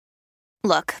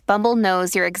Look, Bumble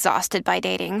knows you're exhausted by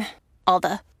dating. All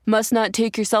the must not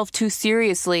take yourself too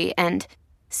seriously and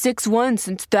 6'1"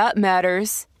 since that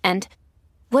matters. And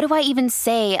what do I even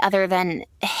say other than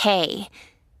hey?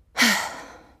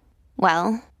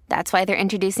 Well, that's why they're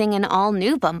introducing an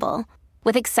all-new Bumble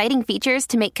with exciting features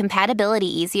to make compatibility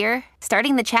easier,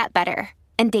 starting the chat better,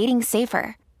 and dating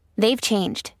safer. They've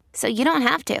changed, so you don't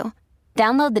have to.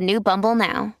 Download the new Bumble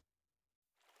now.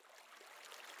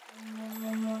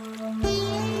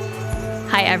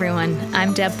 Hi, everyone.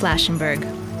 I'm Deb Flashenberg.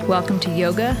 Welcome to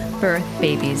Yoga, Birth,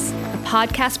 Babies, a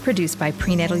podcast produced by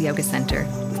Prenatal Yoga Center.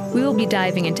 We will be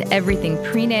diving into everything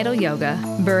prenatal yoga,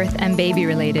 birth, and baby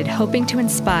related, hoping to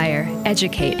inspire,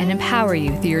 educate, and empower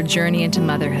you through your journey into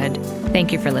motherhood.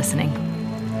 Thank you for listening.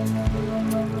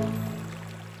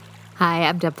 Hi,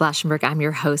 I'm Deb Flashenberg. I'm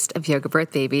your host of Yoga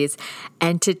Birth Babies,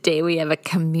 and today we have a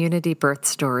community birth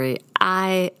story.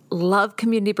 I love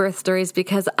community birth stories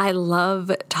because I love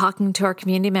talking to our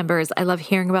community members. I love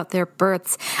hearing about their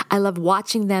births. I love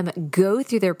watching them go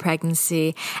through their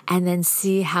pregnancy and then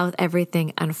see how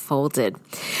everything unfolded.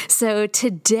 So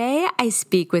today I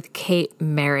speak with Kate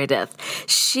Meredith.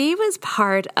 She was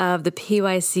part of the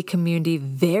PYC community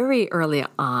very early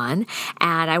on,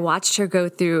 and I watched her go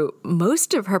through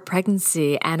most of her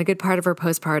pregnancy and a good part of her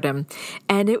postpartum.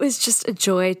 And it was just a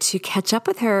joy to catch up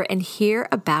with her and hear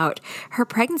about her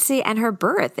pregnancy and her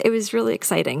birth. It was really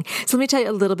exciting. So let me tell you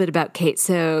a little bit about Kate.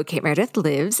 So Kate Meredith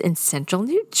lives in central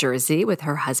New Jersey with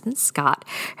her husband, Scott,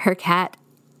 her cat,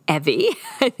 Evie,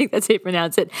 I think that's how you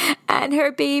pronounce it, and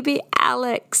her baby,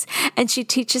 Alex. And she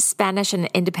teaches Spanish in an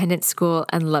independent school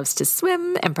and loves to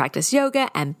swim and practice yoga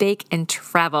and bake and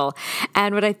travel.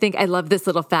 And what I love this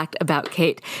little fact about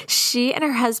Kate, she and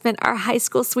her husband are high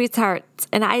school sweethearts.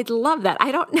 And I love that.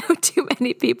 I don't know too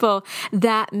many people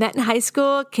that met in high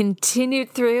school,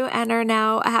 continued through, and are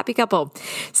now a happy couple.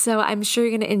 So I'm sure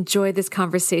you're going to enjoy this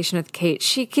conversation with Kate.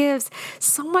 She gives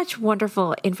so much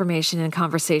wonderful information and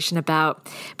conversation about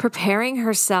preparing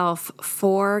herself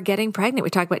for getting pregnant.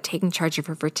 We talk about taking charge of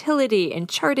her fertility and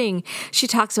charting. She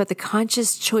talks about the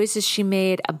conscious choices she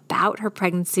made about her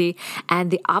pregnancy and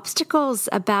the obstacles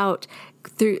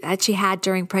that she had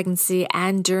during pregnancy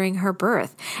and during her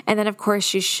birth. And then, of course,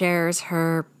 she shares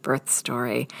her birth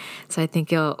story. So I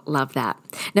think you'll love that.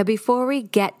 Now, before we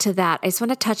get to that, I just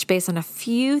want to touch base on a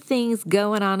few things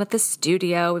going on at the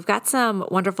studio. We've got some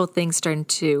wonderful things starting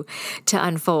to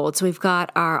unfold. So we've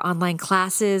got our online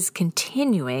classes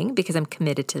continuing because I'm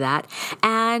committed to that.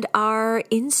 And our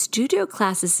in-studio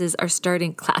classes are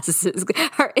starting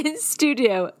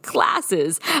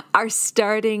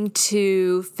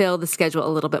to fill the schedule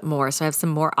a little bit more. So I have some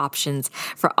more options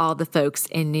for all the folks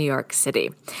in New York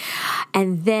City.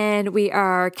 And then we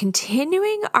are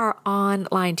continuing our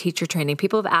online teacher training.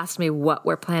 People have asked me what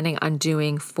we're planning on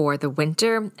doing for the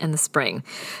winter and the spring.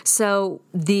 So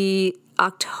the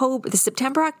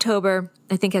September, October,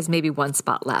 I think has maybe one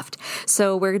spot left.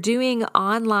 So we're doing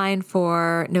online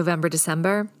for November,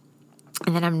 December.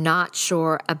 And then I'm not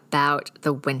sure about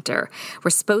the winter.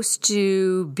 We're supposed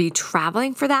to be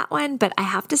traveling for that one, but I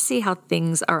have to see how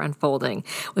things are unfolding.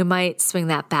 We might swing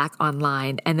that back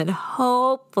online. And then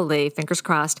hopefully, fingers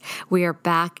crossed, we are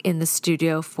back in the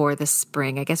studio for the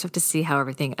spring. I guess we have to see how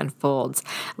everything unfolds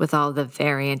with all the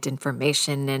variant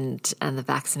information and the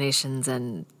vaccinations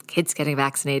and kids getting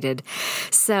vaccinated.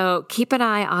 So keep an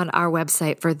eye on our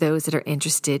website for those that are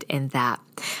interested in that.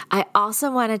 I also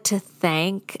wanted to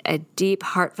thank a deep,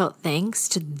 heartfelt thanks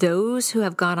to those who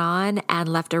have gone on and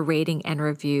left a rating and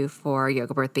review for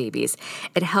Yoga Birth Babies.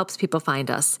 It helps people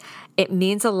find us. It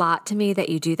means a lot to me that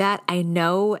you do that. I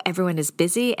know everyone is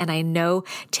busy, and I know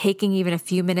taking even a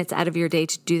few minutes out of your day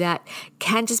to do that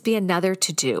can just be another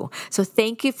to do. So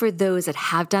thank you for those that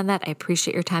have done that. I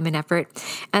appreciate your time and effort.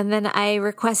 And then I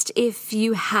request, if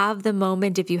you have the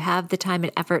moment, if you have the time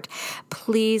and effort,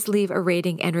 please leave a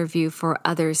rating and review for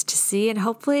others to see, and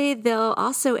hopefully they'll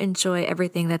also enjoy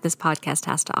everything that this podcast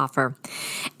has to offer.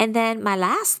 And then my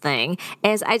last thing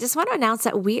is I just want to announce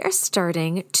that we are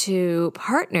starting to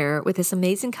partner with this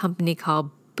amazing company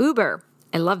called Boober.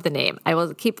 I love the name. I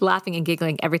will keep laughing and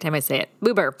giggling every time I say it.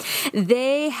 Boober.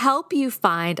 They help you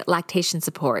find lactation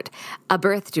support, a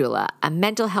birth doula, a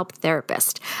mental health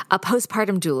therapist, a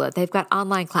postpartum doula. They've got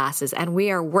online classes, and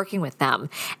we are working with them.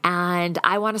 And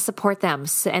I want to support them,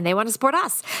 and they want to support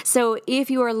us. So if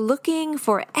you are looking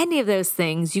for any of those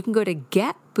things, you can go to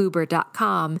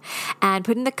getboober.com and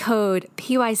put in the code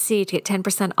PYC to get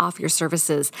 10% off your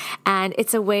services. And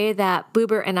it's a way that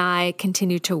Boober and I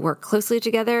continue to work closely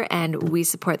together, and we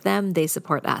support them, they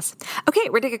support us. Okay,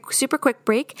 we're going to take a super quick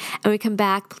break, and when we come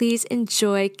back, please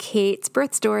enjoy Kate's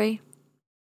birth story.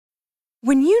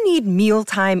 When you need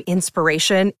mealtime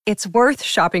inspiration, it's worth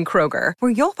shopping Kroger, where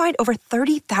you'll find over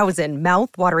 30,000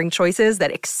 mouth-watering choices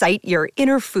that excite your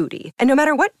inner foodie. And no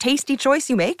matter what tasty choice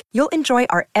you make, you'll enjoy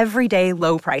our everyday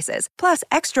low prices, plus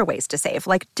extra ways to save,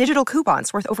 like digital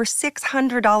coupons worth over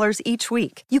 $600 each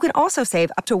week. You can also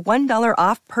save up to $1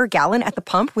 off per gallon at the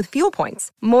pump with fuel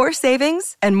points. More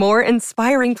savings and more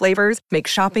inspiring flavors make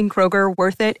shopping Kroger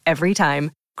worth it every time.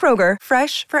 Kroger,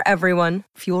 fresh for everyone.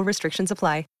 Fuel restrictions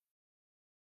apply.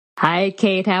 Hi,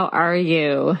 Kate. How are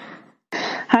you?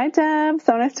 Hi, Deb.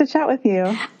 So nice to chat with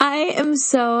you. I am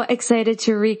so excited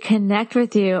to reconnect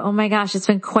with you. Oh my gosh, it's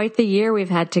been quite the year we've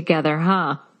had together,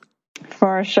 huh?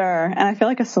 For sure. And I feel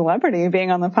like a celebrity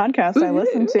being on the podcast I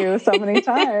listened to so many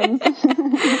times.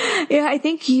 Yeah, I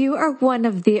think you are one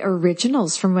of the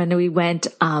originals from when we went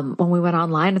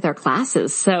online with our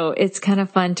classes. So it's kind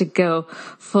of fun to go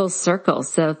full circle.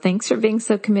 So thanks for being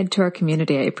so committed to our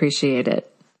community. I appreciate it.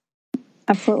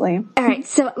 Absolutely. All right.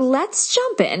 So let's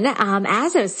jump in.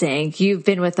 As I was saying, you've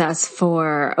been with us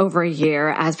for over a year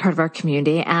as part of our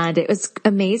community, and it was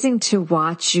amazing to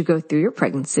watch you go through your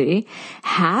pregnancy,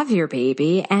 have your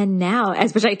baby, and now,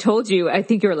 which I told you, I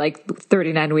think you were like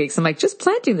 39 weeks. I'm like, just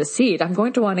planting the seed. I'm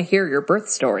going to want to hear your birth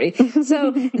story.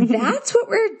 So that's what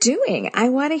we're doing. I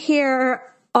want to hear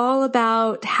all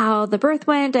about how the birth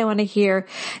went. I want to hear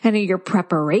kind of your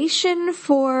preparation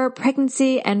for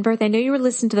pregnancy and birth. I know you were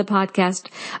listening to the podcast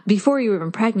before you were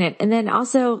even pregnant. And then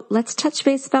also let's touch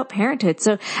base about parenthood.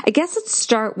 So I guess let's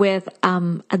start with,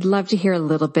 I'd love to hear a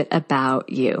little bit about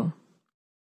you.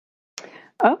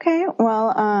 Okay.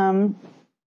 Well,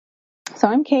 so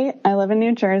I'm Kate. I live in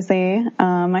New Jersey.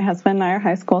 My husband and I are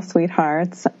high school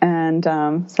sweethearts. And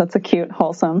so it's a cute,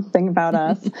 wholesome thing about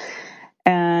us.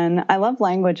 And I love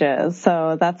languages,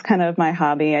 so that's kind of my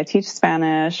hobby. I teach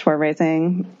Spanish. We're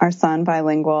raising our son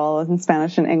bilingual in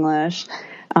Spanish and English.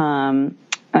 I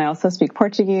also speak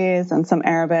Portuguese and some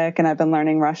Arabic, and I've been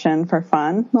learning Russian for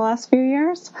fun the last few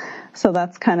years. So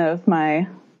that's kind of my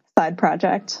side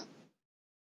project.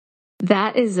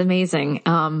 That is amazing.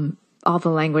 All the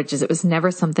languages. It was never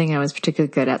something I was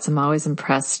particularly good at. So I'm always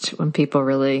impressed when people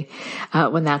really,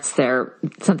 when that's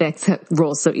something that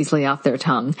rolls so easily off their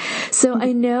tongue. So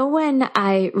I know when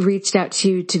I reached out to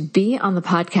you to be on the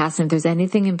podcast, and if there's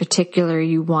anything in particular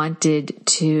you wanted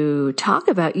to talk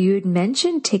about, you had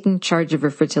mentioned taking charge of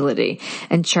your fertility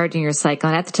and charting your cycle.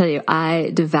 And I have to tell you, I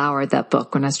devoured that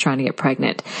book when I was trying to get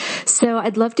pregnant. So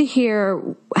I'd love to hear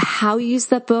how you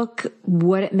used that book,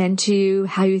 what it meant to you,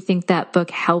 how you think that book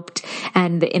helped,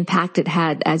 and the impact it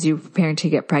had as you were preparing to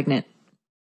get pregnant.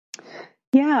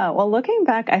 Yeah, well, looking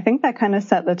back, I think that kind of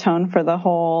set the tone for the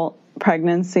whole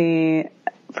fertility,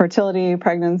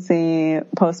 pregnancy,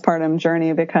 postpartum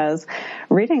journey, because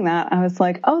reading that, I was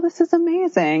like, oh, this is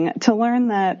amazing to learn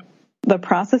that the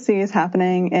processes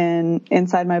happening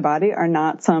inside my body are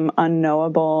not some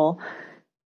unknowable,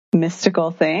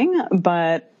 mystical thing,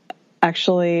 but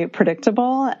actually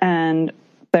predictable and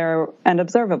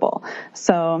observable.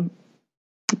 So,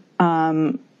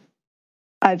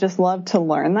 I just love to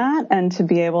learn that and to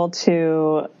be able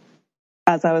to,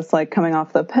 as I was like coming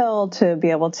off the pill, to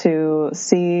be able to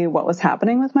see what was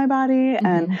happening with my body. Mm-hmm.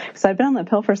 And because I'd been on the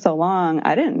pill for so long,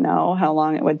 I didn't know how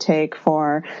long it would take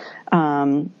for,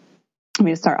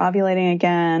 me to start ovulating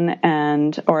again,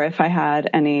 or if I had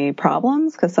any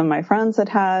problems, because some of my friends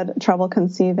had trouble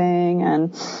conceiving.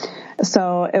 And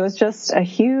so it was just a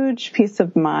huge peace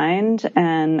of mind,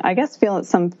 and I guess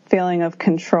some feeling of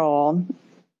control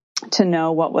to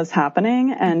know what was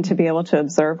happening and to be able to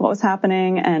observe what was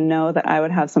happening and know that I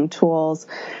would have some tools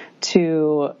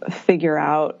to figure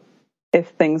out if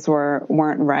things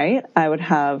weren't right. I would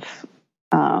have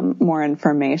more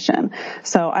information.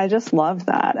 So I just loved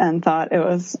that and thought it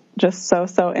was just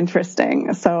so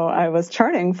interesting. So I was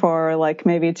charting for like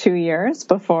maybe 2 years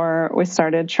before we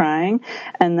started trying.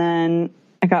 And then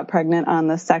I got pregnant on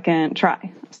the second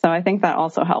try. So I think that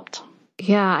also helped.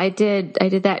 Yeah, I did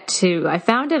that too. I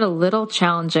found it a little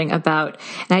challenging and I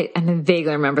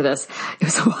vaguely remember this. It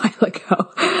was a while ago.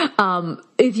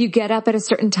 If you get up at a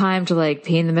certain time to like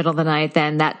pee in the middle of the night,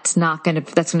 then that's going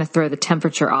to throw the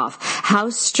temperature off. How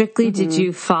strictly did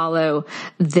you follow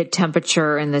the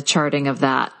temperature and the charting of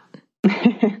that?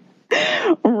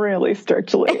 Really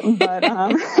strictly, but,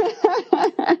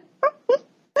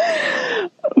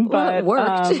 well, it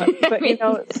worked. But you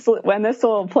know, when this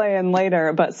will play in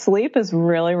later, but sleep is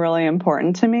really, really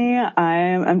important to me.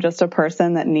 I'm just a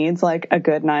person that needs like a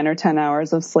good 9 or 10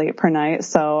 hours of sleep per night.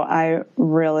 So I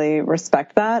really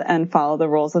respect that and follow the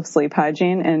rules of sleep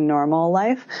hygiene in normal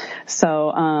life.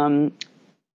 So,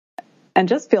 and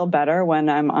just feel better when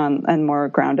I'm on, and more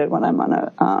grounded when I'm on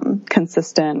a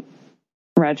consistent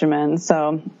regimen.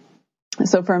 So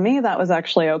for me, that was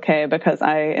actually okay because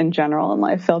I, in general in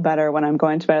life, feel better when I'm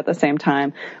going to bed at the same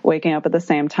time, waking up at the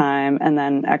same time, and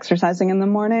then exercising in the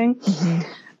morning. Mm-hmm.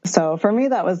 So for me,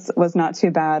 that was not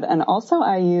too bad. And also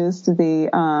I used the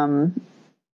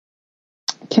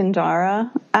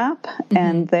Kindara app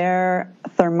and their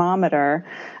thermometer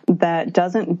that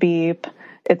doesn't beep.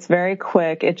 It's very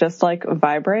quick. It just like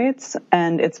vibrates,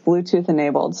 and it's Bluetooth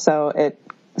enabled. So it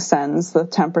sends the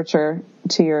temperature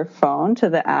to your phone, to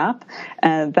the app,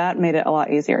 and that made it a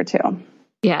lot easier too.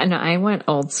 Yeah, no, I went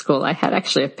old school. I had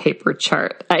actually a paper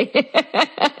chart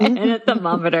and a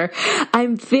thermometer.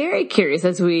 I'm very curious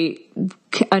as we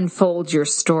unfold your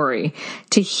story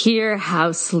to hear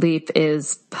how sleep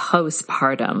is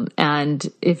postpartum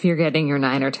and if you're getting your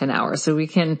 9 or 10 hours. So we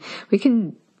can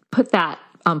put that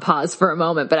on pause for a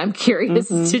moment, but I'm curious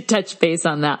to touch base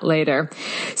on that later.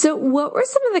 So what were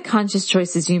some of the conscious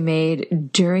choices you made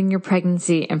during your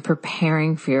pregnancy and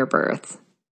preparing for your birth?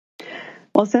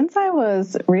 Well, since I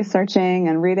was researching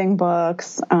and reading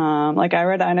books, like I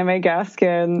read Ina May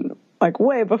Gaskin, like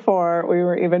way before we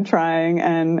were even trying,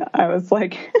 and I was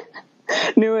like,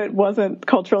 knew it wasn't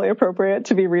culturally appropriate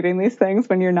to be reading these things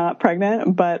when you're not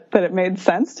pregnant, but that it made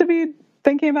sense to be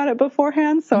thinking about it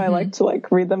beforehand. So I like to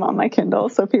like read them on my Kindle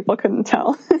so people couldn't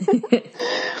tell.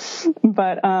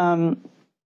 But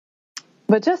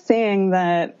just seeing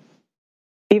that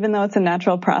even though it's a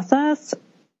natural process,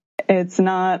 it's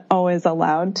not always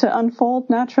allowed to unfold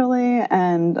naturally,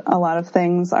 and a lot of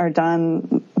things are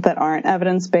done that aren't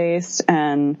evidence-based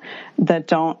and that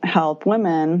don't help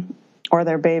women or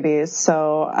their babies.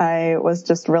 So I was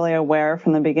just really aware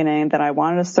from the beginning that I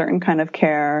wanted a certain kind of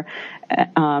care,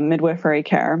 midwifery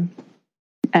care,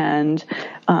 and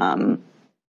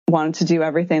wanted to do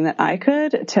everything that I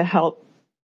could to help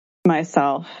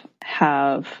myself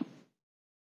have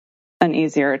an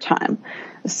easier time.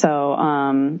 So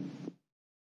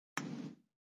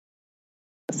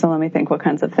let me think, what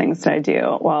kinds of things did I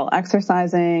do? Well,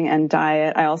 exercising and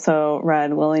diet. I also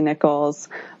read Lily Nichols'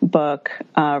 book,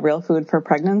 Real Food for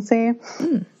Pregnancy,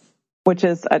 which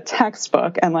is a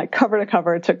textbook, and like cover to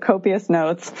cover took copious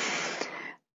notes.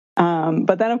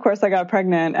 But then of course I got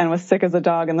pregnant and was sick as a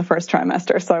dog in the first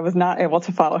trimester. So I was not able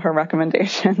to follow her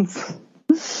recommendations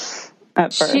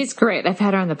at first. She's great. I've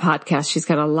had her on the podcast. She's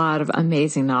got a lot of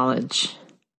amazing knowledge.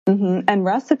 And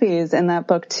recipes in that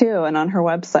book too, and on her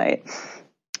website,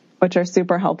 which are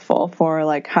super helpful for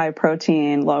like high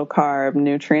protein, low carb,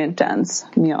 nutrient dense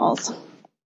meals.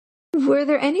 Were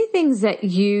there any things that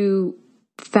you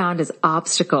found as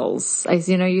obstacles? As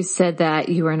you know, you said that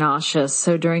you were nauseous.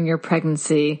 So during your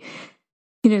pregnancy,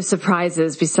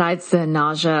 surprises besides the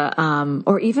nausea,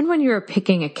 or even when you were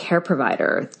picking a care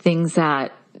provider, things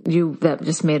that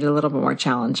just made it a little bit more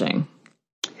challenging?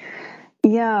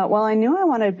 Yeah, well, I knew I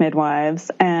wanted midwives,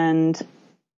 and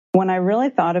when I really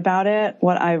thought about it,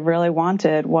 what I really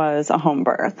wanted was a home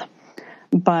birth.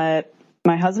 But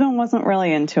my husband wasn't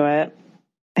really into it.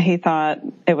 He thought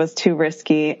it was too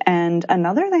risky. And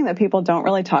another thing that people don't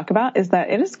really talk about is that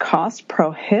it is cost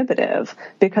prohibitive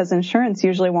because insurance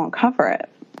usually won't cover it.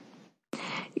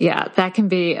 Yeah, that can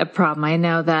be a problem. I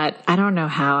know that. I don't know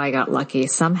how I got lucky.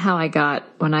 Somehow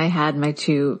when I had my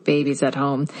 2 babies at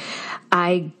home,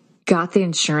 I got the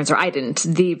insurance, or I didn't.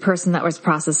 The person that was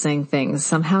processing things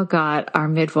somehow got our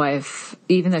midwife,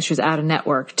 even though she was out of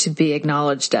network, to be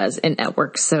acknowledged as in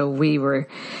network. So we were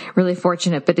really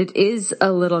fortunate, but it is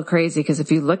a little crazy because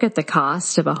if you look at the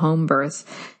cost of a home birth,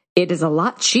 it is a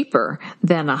lot cheaper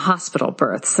than a hospital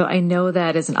birth. So I know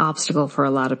that is an obstacle for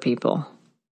a lot of people.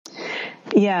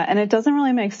 Yeah. And it doesn't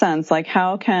really make sense. Like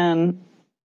how can,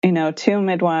 2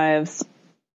 midwives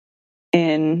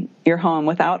in your home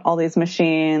without all these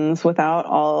machines, without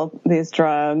all these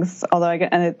drugs, although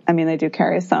they do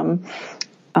carry some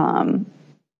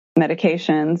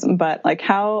medications, but like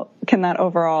how can that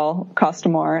overall cost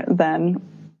more than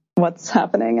what's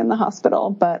happening in the hospital?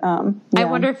 But yeah. I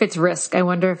wonder if it's risk. I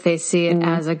wonder if they see it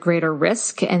as a greater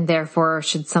risk, and therefore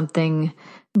should something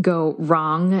go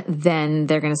wrong, then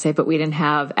they're going to say, but we didn't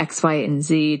have X, Y, and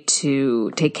Z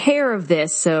to take care of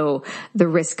this. So the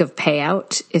risk of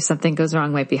payout, if something goes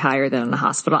wrong, might be higher than in a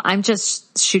hospital. I'm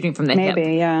just shooting from the hip.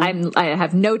 Yeah. I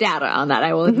have no data on that.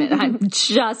 I will admit I'm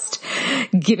just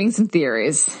giving some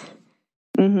theories.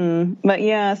 But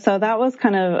yeah, so that was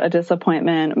kind of a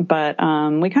disappointment, but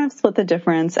we kind of split the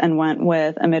difference and went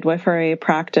with a midwifery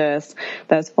practice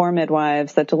that's 4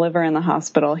 midwives that deliver in the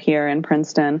hospital here in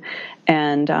Princeton.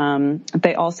 And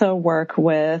they also work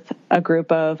with a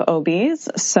group of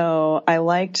OBs. So I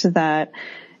liked that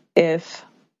if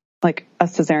like a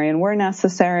cesarean were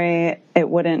necessary, it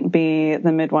wouldn't be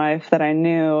the midwife that I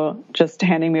knew just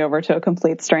handing me over to a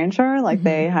complete stranger. Like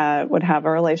they would have a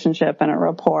relationship and a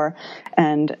rapport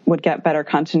and would get better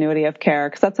continuity of care.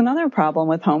 Because that's another problem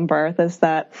with home birth, is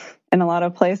that in a lot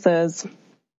of places,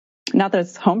 not that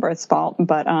it's home birth's fault,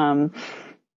 but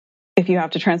if you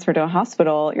have to transfer to a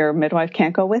hospital, your midwife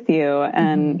can't go with you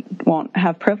and won't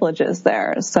have privileges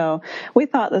there. So we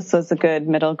thought this was a good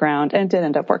middle ground, and it did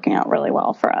end up working out really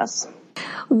well for us.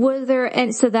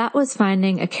 And so that was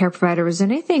finding a care provider. Was there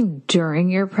anything during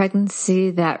your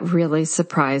pregnancy that really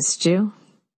surprised you?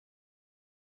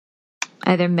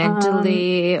 Either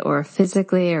mentally or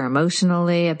physically or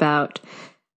emotionally, about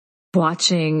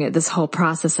watching this whole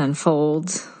process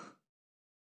unfold?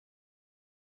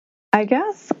 I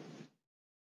guess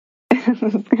this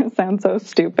is going to sound so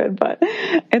stupid, but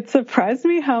it surprised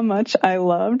me how much I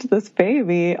loved this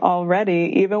baby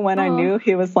already, even when I knew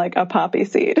he was like a poppy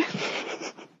seed.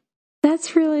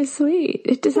 That's really sweet.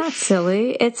 It's not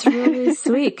silly. It's really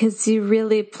sweet because you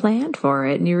really planned for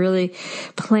it and you really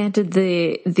planted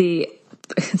the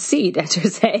seed, I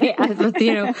should say.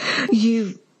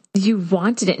 You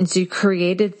wanted it, and so you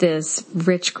created this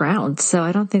rich ground. So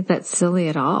I don't think that's silly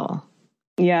at all.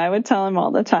 Yeah, I would tell him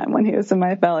all the time when he was in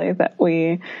my belly that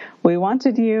we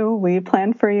wanted you, we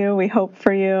planned for you, we hoped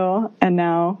for you, and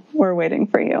now we're waiting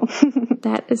for you.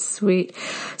 That is sweet.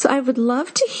 So I would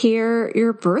love to hear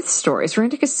your birth stories. We're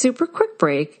going to take a super quick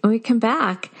break. When we come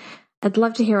back, I'd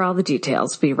love to hear all the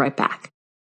details. Be right back.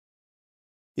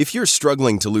 If you're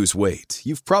struggling to lose weight,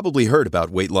 you've probably heard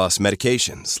about weight loss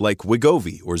medications like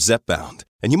Wegovy or Zepbound,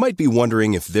 and you might be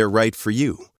wondering if they're right for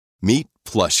you. Meet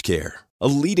PlushCare, a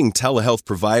leading telehealth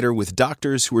provider with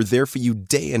doctors who are there for you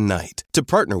day and night to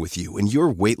partner with you in your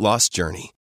weight loss journey.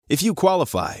 If you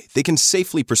qualify, they can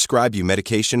safely prescribe you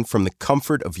medication from the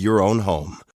comfort of your own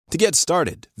home. To get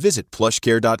started, visit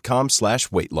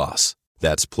plushcare.com/weight-loss.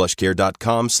 That's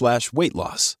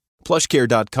plushcare.com/weight-loss.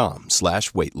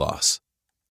 plushcare.com/weight-loss.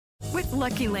 With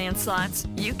Lucky Land Slots,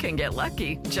 you can get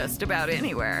lucky just about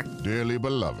anywhere. Dearly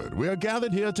beloved, we are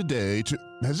gathered here today to...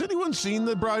 Has anyone seen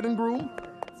the bride and groom?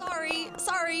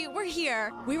 Sorry, we're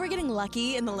here. We were getting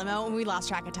lucky in the limo and we lost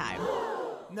track of time.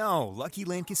 No, Lucky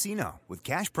Land Casino, with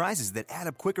cash prizes that add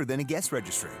up quicker than a guest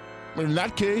registry. In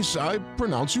that case, I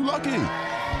pronounce you lucky.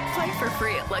 Play for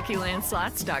free at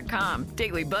LuckyLandSlots.com.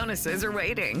 Daily bonuses are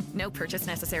waiting. No purchase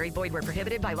necessary. Void where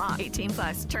prohibited by law.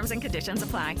 18+. Terms and conditions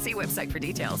apply. See website for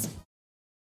details.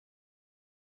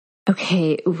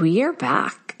 Okay, we are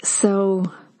back.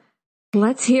 So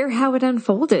let's hear how it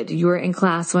unfolded. You were in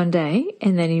class one day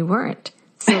and then you weren't.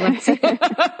 So let's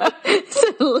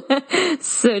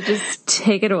so just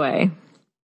take it away.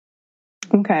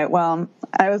 Okay, well,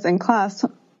 I was in class,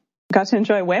 got to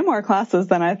enjoy way more classes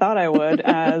than I thought I would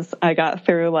as I got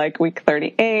through like week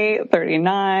 38,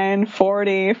 39,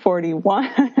 40,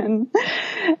 41.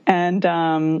 And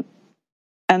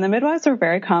the midwives were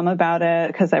very calm about it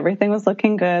because everything was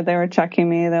looking good. They were checking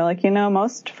me. They're like,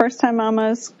 most first-time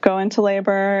mamas go into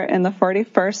labor in the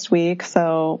 41st week.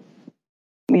 So,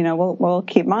 we'll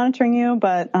keep monitoring you,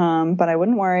 but I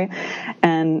wouldn't worry.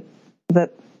 And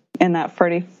in that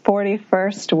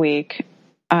 41st week,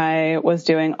 I was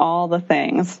doing all the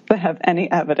things that have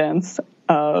any evidence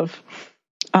of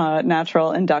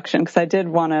natural induction, because I did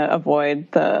want to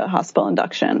avoid the hospital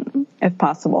induction if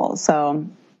possible. So,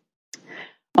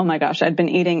 oh my gosh, I'd been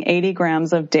eating 80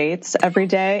 grams of dates every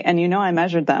day, and I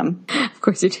measured them. Of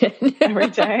course you did. Every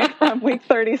day from week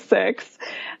 36.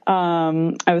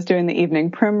 I was doing the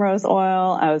evening primrose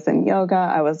oil. I was in yoga.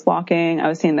 I was walking. I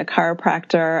was seeing the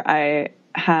chiropractor. I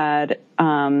had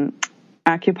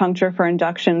acupuncture for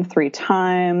induction 3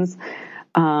 times.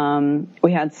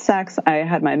 We had sex. I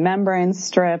had my membranes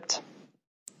stripped.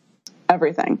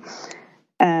 Everything.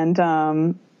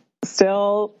 And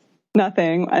still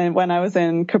nothing. And when I was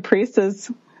in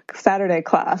Caprice's Saturday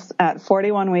class at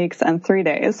 41 weeks and 3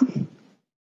 days.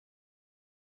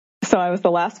 So I was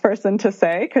the last person to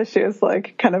say, because she was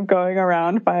like kind of going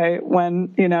around by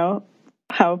when,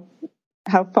 how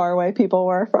far away people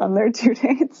were from their due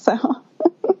dates. So,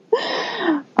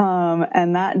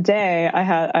 and that day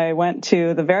I went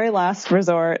to the very last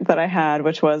resort that I had,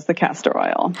 which was the castor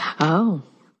oil. Oh.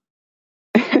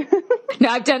 No,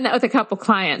 I've done that with a couple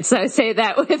clients. So I say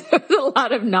that with a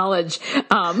lot of knowledge.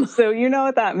 So you know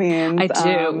what that means. I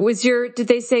do. Did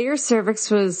they say your cervix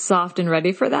was soft and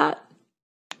ready for that?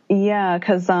 Yeah,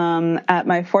 because at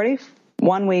my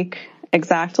 41 week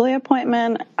exactly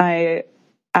appointment, I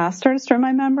asked her to strip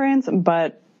my membranes,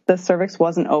 but the cervix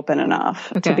wasn't open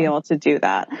enough to be able to do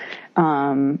that.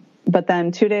 But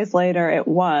then 2 days later it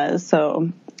was.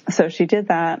 So So she did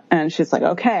that, and she's like,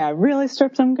 okay, I really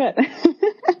stripped them good.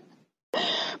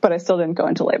 But I still didn't go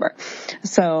into labor.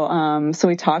 So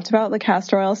we talked about the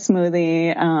castor oil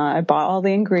smoothie. I bought all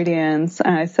the ingredients,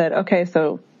 and I said, okay,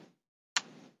 so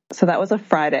that was a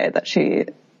Friday that she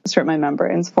stripped my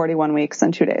membranes, 41 weeks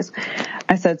and 2 days.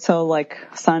 I said, so like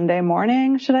Sunday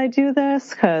morning, should I do this?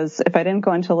 Because if I didn't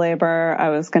go into labor, I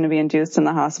was going to be induced in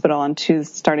the hospital on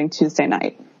starting Tuesday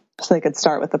night. So they could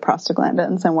start with the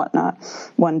prostaglandins and whatnot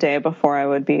one day before I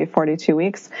would be 42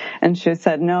 weeks. And she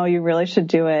said, no, you really should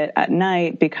do it at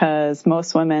night because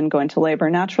most women go into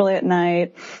labor naturally at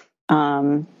night.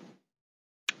 Something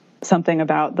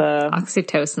about the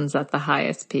oxytocin's at the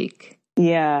highest peak.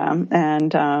 Yeah.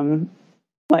 And,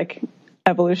 like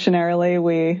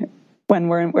evolutionarily, when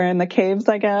we're in the caves,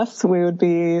 I guess we would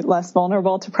be less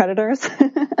vulnerable to predators.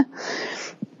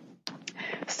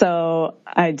 So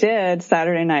I did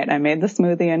Saturday night. I made the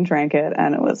smoothie and drank it,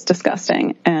 and it was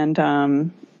disgusting. And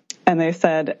they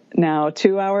said now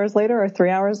 2 hours later or 3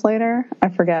 hours later, I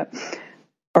forget,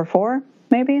 or 4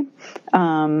 maybe,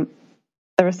 there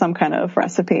was some kind of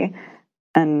recipe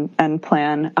and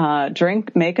plan,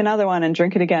 make another one and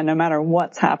drink it again, no matter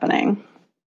what's happening.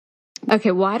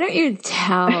 Okay, why don't you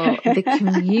tell the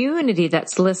community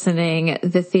that's listening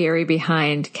the theory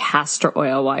behind castor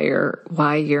oil,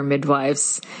 why your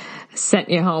midwives sent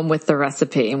you home with the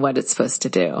recipe and what it's supposed to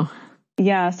do?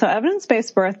 Yeah, so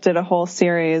Evidence-Based Birth did a whole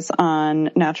series on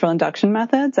natural induction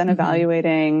methods and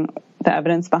evaluating the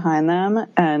evidence behind them.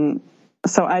 And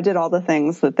so I did all the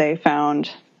things that they found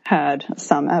had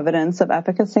some evidence of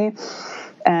efficacy.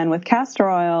 And with castor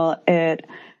oil, it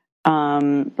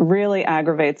really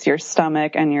aggravates your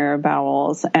stomach and your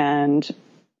bowels, and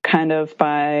kind of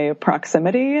by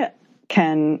proximity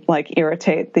can like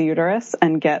irritate the uterus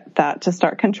and get that to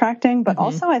start contracting. But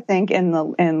also I think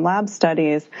in lab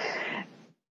studies,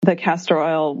 the castor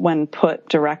oil, when put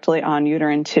directly on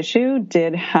uterine tissue,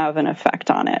 did have an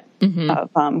effect on it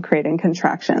of creating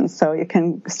contractions. So you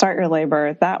can start your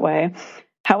labor that way.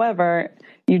 However,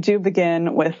 you do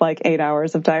begin with like 8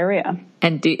 hours of diarrhea.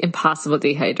 And impossible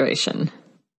dehydration.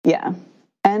 Yeah.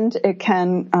 And it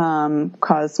can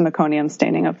cause meconium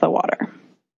staining of the water.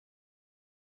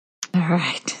 All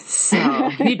right. So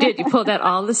you pulled out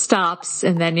all the stops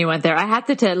and then you went there. I had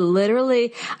to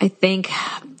literally, I think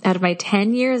out of my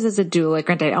 10 years as a doula,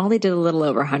 granted, I only did a little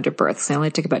over 100 births. I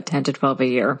only took about 10 to 12 a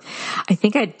year. I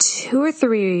think I had 2 or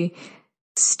 3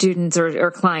 students or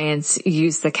clients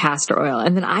use the castor oil.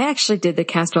 And then I actually did the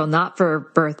castor oil not for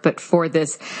birth, but for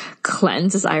this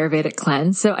cleanse, this Ayurvedic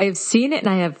cleanse. So I've seen it and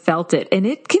I have felt it, and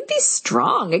it can be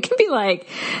strong. It can be like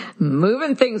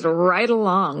moving things right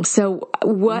along. So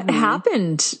what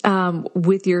happened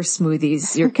with your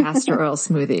smoothies, your castor oil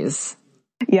smoothies?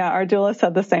 Yeah, our doula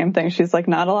said the same thing. She's like,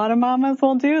 not a lot of mamas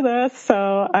will do this,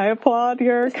 so I applaud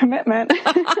your commitment.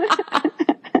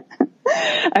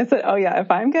 I said, oh yeah,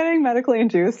 if I'm getting medically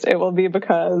induced, it will be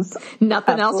because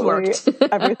nothing else worked.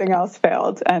 Everything else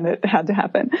failed and it had to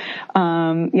happen.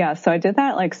 So I did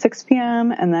that at like 6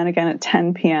 p.m. and then again at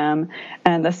 10 p.m.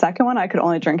 And the second one, I could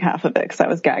only drink half of it because I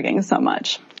was gagging so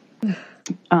much.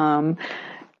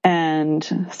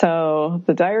 And so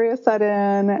the diarrhea set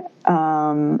in,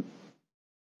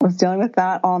 was dealing with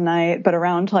that all night, but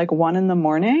around like 1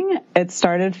 a.m, it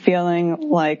started feeling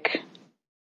like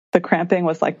the cramping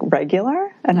was like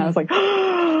regular, and I was like,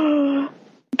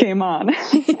 game on. And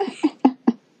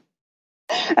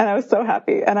I was so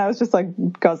happy, and I was just like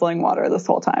guzzling water this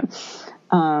whole time.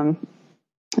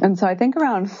 And so I think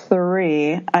around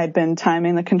 3, I'd been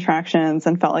timing the contractions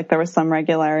and felt like there was some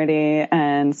regularity.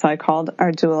 And so I called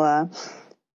our doula,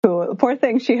 who, poor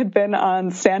thing, she had been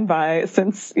on standby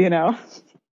since,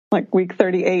 like week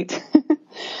 38.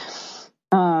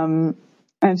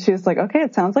 And she was like, okay,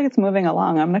 it sounds like it's moving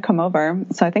along. I'm going to come over.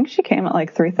 So I think she came at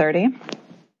like 3:30,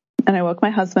 and I woke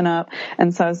my husband up.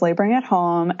 And so I was laboring at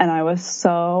home, and I was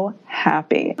so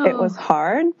happy. It was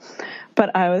hard,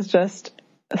 but I was just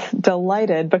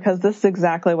delighted because this is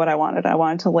exactly what I wanted. I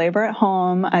wanted to labor at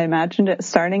home. I imagined it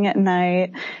starting at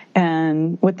night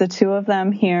and with the 2 of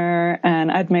them here.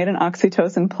 And I'd made an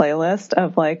oxytocin playlist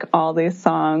of like all these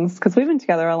songs because we've been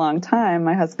together a long time,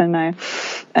 my husband and I,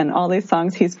 and all these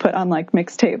songs he's put on like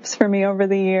mixtapes for me over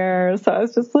the years. So I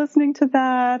was just listening to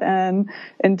that and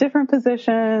in different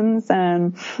positions.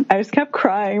 And I just kept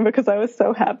crying because I was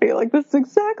so happy. Like, this is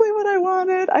exactly what I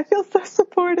wanted. I feel so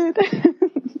supported.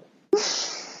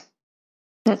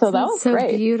 That was so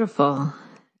great. Beautiful. All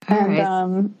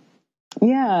and,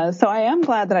 right. So I am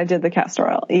glad that I did the castor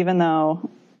oil, even though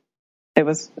it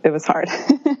was hard.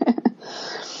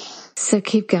 So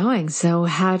keep going. So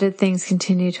how did things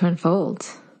continue to unfold?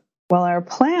 Well, our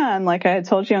plan, like I had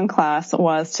told you in class,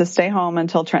 was to stay home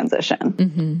until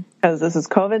transition because this is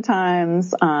COVID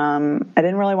times. I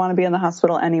didn't really want to be in the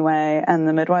hospital anyway. And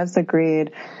the midwives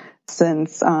agreed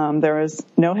since there was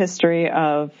no history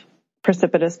of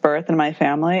precipitous birth in my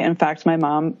family. In fact, my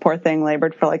mom, poor thing,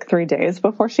 labored for like 3 days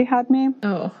before she had me.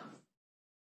 Oh.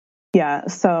 Yeah.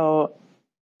 So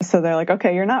they're like,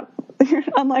 okay, you're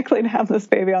unlikely to have this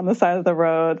baby on the side of the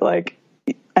road. Like,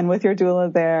 and with your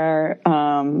doula there,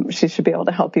 she should be able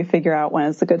to help you figure out when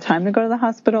is a good time to go to the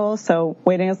hospital. So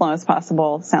waiting as long as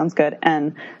possible sounds good.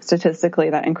 And statistically,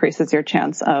 that increases your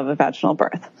chance of a vaginal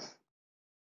birth.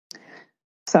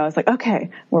 So I was like, okay,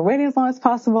 we're waiting as long as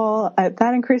possible.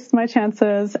 That increased my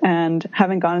chances. And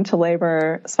having gone into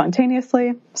labor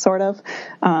spontaneously, sort of,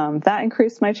 that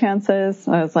increased my chances.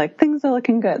 I was like, things are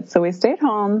looking good. So we stayed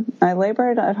home. I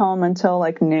labored at home until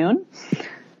like noon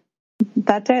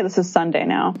that day. This is Sunday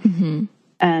now.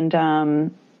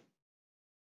 And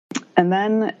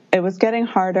then it was getting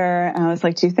harder. And I was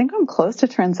like, do you think I'm close to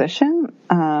transition?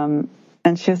 And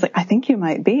she was like, I think you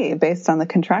might be based on the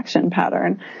contraction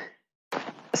pattern.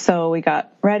 So we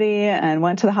got ready and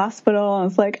went to the hospital and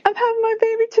was like, I'm having my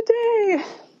baby today.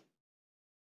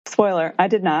 Spoiler, I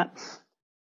did not.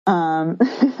 And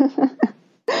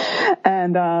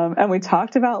we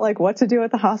talked about like what to do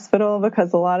at the hospital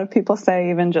because a lot of people say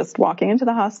even just walking into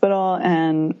the hospital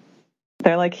and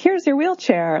they're like, here's your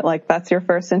wheelchair. Like that's your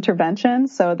first intervention.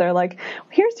 So they're like,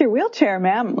 here's your wheelchair,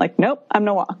 ma'am. I'm like, nope, I'm going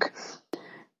to walk.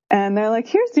 And they're like,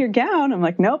 here's your gown. I'm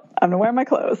like, nope, I'm going to wear my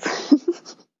clothes.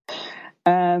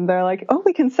 And they're like, oh,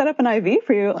 we can set up an IV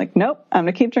for you. Like, nope, I'm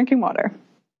going to keep drinking water.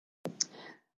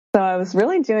 So I was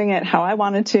really doing it how I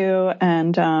wanted to.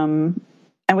 And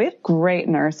we had great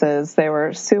nurses. They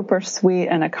were super sweet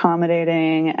and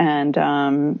accommodating. And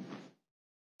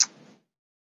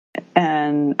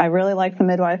I really liked the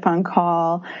midwife on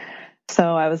call.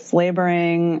 So I was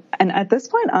laboring. And at this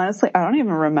point, honestly, I don't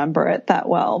even remember it that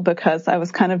well because I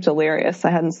was kind of delirious. I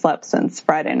hadn't slept since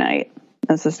Friday night.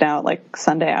 This is now like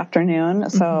Sunday afternoon.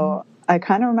 So I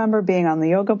kind of remember being on the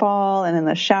yoga ball and in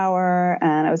the shower,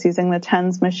 and I was using the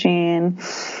TENS machine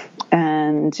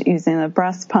and using the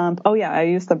breast pump. Oh yeah, I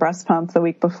used the breast pump the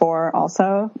week before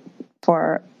also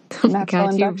for natural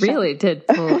induction. You really did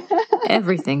pull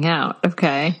everything out.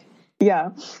 Okay.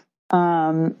 Yeah.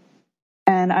 And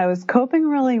I was coping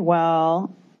really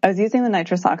well. I was using the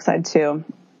nitrous oxide too,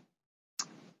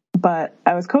 but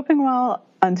I was coping well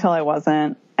until I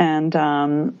wasn't.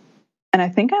 And I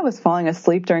think I was falling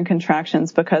asleep during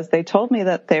contractions because they told me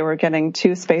that they were getting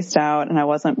too spaced out and I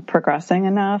wasn't progressing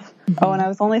enough. Oh, and I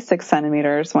was only 6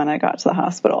 centimeters when I got to the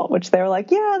hospital, which they were like,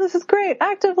 yeah, this is great.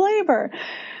 Active labor.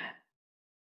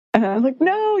 And I was like,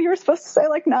 no, you were supposed to say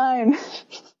like 9.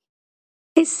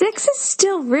 Hey, 6 is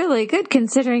still really good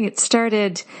considering it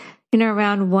started,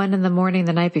 around 1 a.m.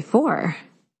 the night before.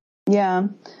 Yeah.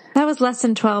 That was less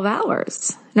than 12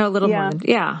 hours. No, a little more than,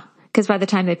 yeah. Because by the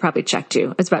time they probably checked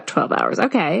you, it's about 12 hours.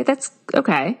 Okay, that's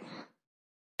okay.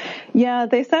 Yeah,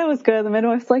 they said it was good. The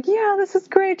midwife's like, yeah, this is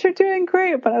great. You're doing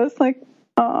great. But I was like,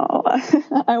 oh,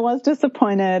 I was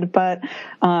disappointed. But,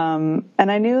 and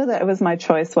I knew that it was my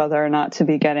choice whether or not to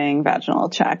be getting vaginal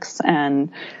checks.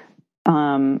 And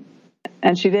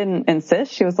she didn't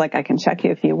insist. She was like, I can check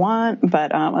you if you want.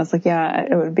 But I was like, yeah,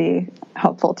 it would be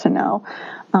helpful to know.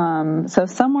 So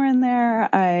somewhere in there,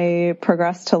 I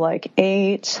progressed to like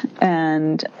 8,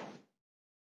 and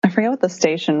I forget what the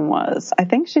station was. I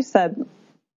think she said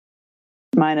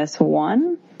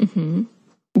 -1.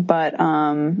 But,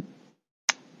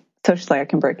 so she's like, I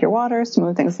can break your waters to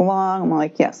move things along. I'm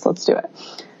like, yes, let's do it.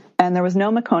 And there was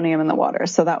no meconium in the water.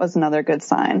 So that was another good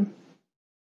sign.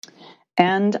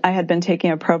 And I had been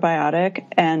taking a probiotic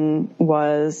and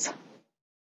was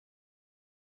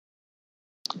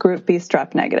group B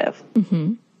strep negative.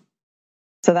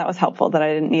 So that was helpful that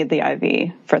I didn't need the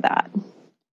IV for that.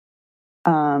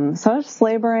 So I was just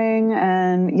laboring,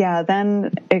 and yeah,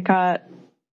 then it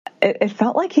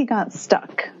felt like he got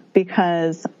stuck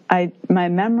because my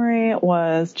memory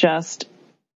was just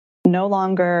no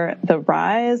longer the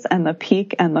rise and the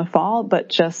peak and the fall, but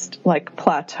just like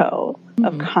plateau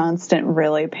of constant,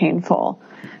 really painful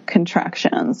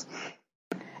contractions.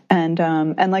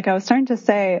 And like I was starting to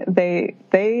say,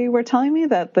 they were telling me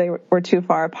that they were too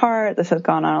far apart. This has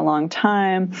gone on a long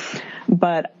time,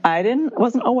 but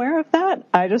wasn't aware of that.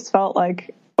 I just felt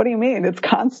like, what do you mean? It's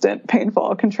constant,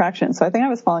 painful contraction. So I think I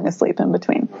was falling asleep in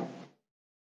between.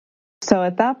 So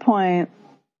at that point,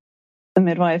 the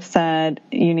midwife said,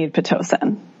 you need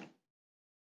Pitocin.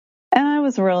 And I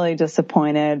was really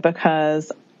disappointed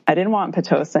because I didn't want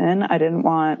Pitocin. I didn't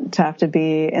want to have to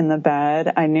be in the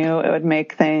bed. I knew it would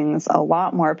make things a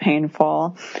lot more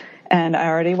painful. And I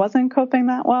already wasn't coping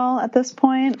that well at this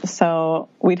point. So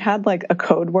we'd had like a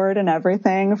code word and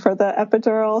everything for the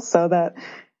epidural, so that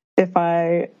if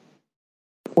I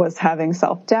was having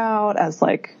self-doubt, as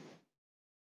like,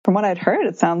 from what I'd heard,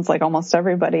 it sounds like almost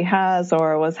everybody has,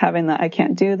 or was having the I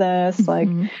can't do this, like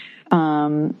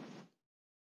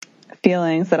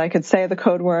feelings, that I could say the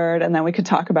code word and then we could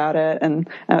talk about it. And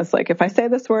I was like, if I say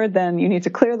this word, then you need to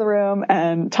clear the room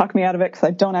and talk me out of it, because I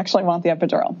don't actually want the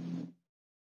epidural.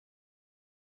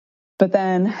 But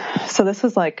then, so this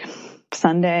was like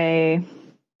Sunday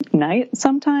night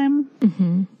sometime.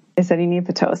 They said, you need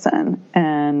Pitocin.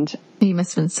 And you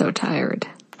must have been so tired.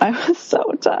 I was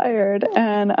so tired,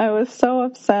 and I was so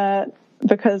upset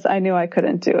because I knew I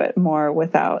couldn't do it more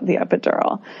without the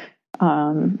epidural.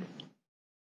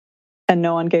 And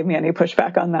no one gave me any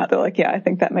pushback on that. They're like, yeah, I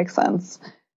think that makes sense.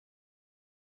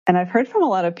 And I've heard from a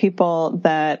lot of people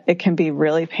that it can be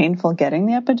really painful getting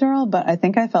the epidural, but I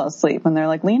think I fell asleep when they're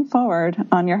like, lean forward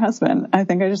on your husband. I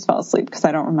think I just fell asleep because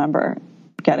I don't remember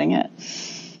getting it.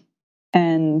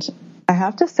 And I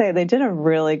have to say, they did a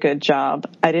really good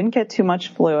job. I didn't get too much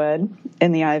fluid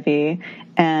in the IV,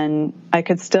 and I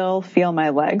could still feel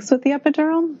my legs with the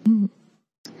epidural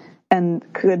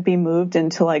and could be moved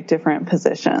into like different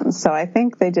positions. So I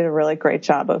think they did a really great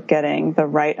job of getting the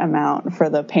right amount for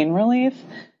the pain relief.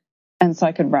 And so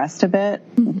I could rest a bit,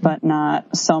 but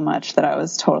not so much that I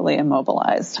was totally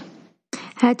immobilized.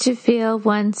 How'd you feel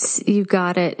once you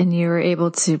got it and you were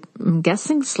able to, I'm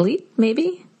guessing, sleep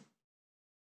maybe?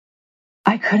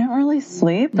 I couldn't really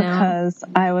sleep because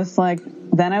I was like,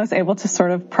 then I was able to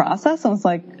sort of process. I was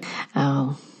like,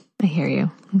 oh, I hear you.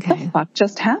 Okay. What the fuck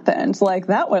just happened? Like,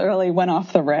 that really went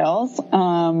off the rails.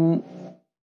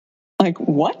 Like,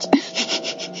 what?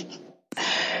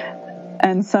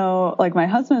 And so, like, my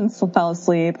husband fell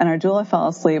asleep and our doula fell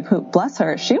asleep, who, bless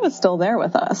her, she was still there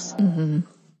with us.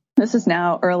 This is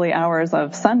now early hours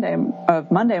of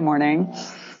Monday morning.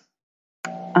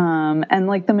 And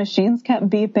like the machines kept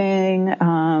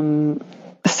beeping.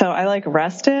 So I like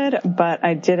rested, but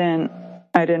I didn't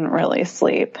really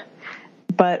sleep.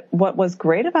 But what was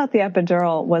great about the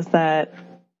epidural was that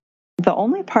the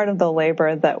only part of the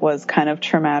labor that was kind of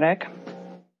traumatic,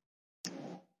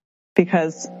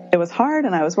 because it was hard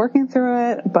and I was working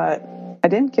through it, but I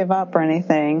didn't give up or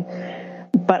anything.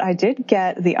 But I did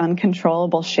get the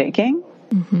uncontrollable shaking.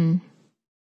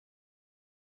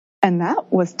 And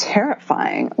that was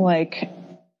terrifying. Like,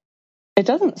 it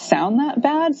doesn't sound that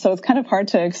bad, so it's kind of hard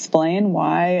to explain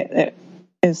why it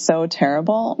is so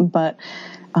terrible. But,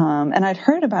 and I'd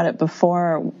heard about it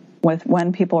before with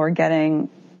when people were getting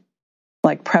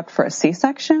like prepped for a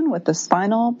C-section with the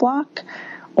spinal block,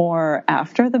 or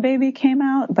after the baby came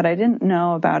out, but I didn't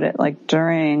know about it like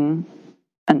during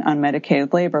an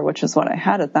unmedicated labor, which is what I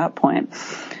had at that point.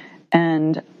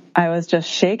 And I was just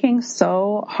shaking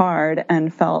so hard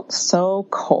and felt so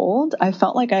cold. I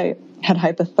felt like I had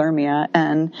hypothermia,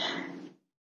 and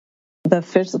the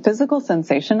physical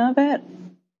sensation of it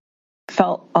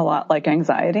felt a lot like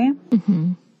anxiety.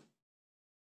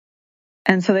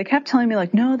 And so they kept telling me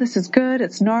like, no, this is good.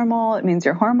 It's normal. It means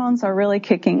your hormones are really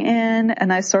kicking in.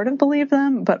 And I sort of believed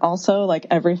them, but also like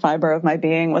every fiber of my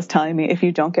being was telling me, if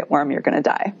you don't get warm, you're going to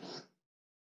die.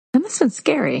 That must have been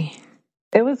scary.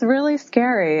 It was really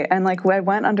scary. And like, I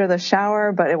went under the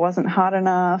shower, but it wasn't hot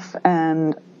enough.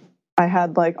 And I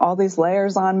had like all these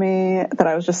layers on me that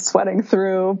I was just sweating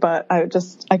through, but I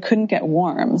couldn't get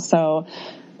warm. So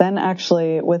then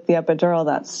actually with the epidural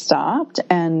that stopped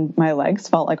and my legs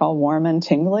felt like all warm and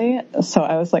tingly. So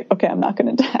I was like, okay, I'm not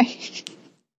going to die.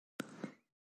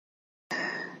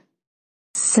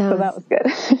 So that was good.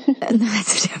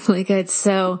 That's definitely good.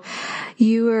 So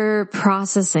you were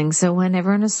processing. So when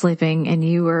everyone was sleeping and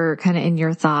you were kind of in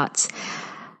your thoughts,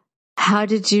 how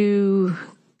did you,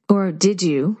 or did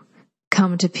you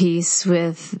come to peace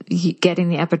with getting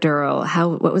the epidural?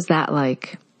 What was that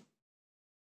like?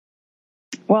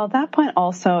 Well, at that point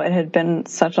also, it had been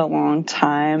such a long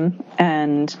time,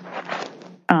 and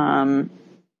that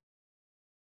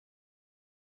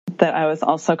I was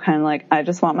also kind of like, I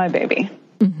just want my baby.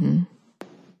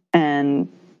 And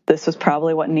this was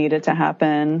probably what needed to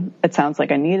happen. It sounds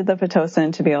like I needed the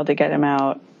Pitocin to be able to get him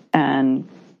out, and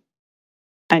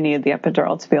I needed the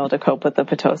epidural to be able to cope with the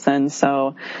Pitocin.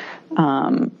 So,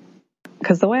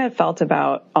 because the way I felt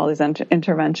about all these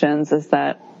interventions is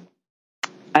that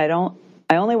I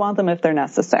only want them if they're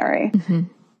necessary.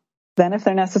 Then if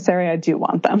they're necessary, I do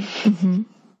want them.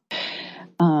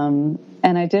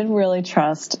 And I did really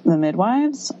trust the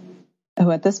midwives.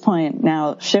 who at this point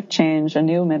now shift change, a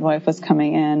new midwife was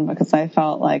coming in because I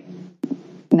felt like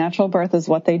natural birth is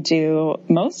what they do.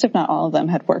 Most, if not all of them,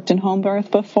 had worked in home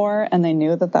birth before, and they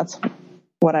knew that that's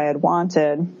what I had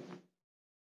wanted.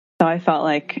 So I felt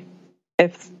like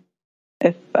if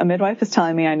a midwife is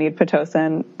telling me I need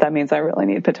Pitocin, that means I really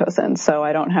need Pitocin. So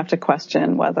I don't have to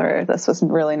question whether this was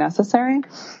really necessary.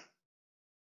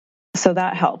 So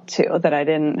that helped too, that I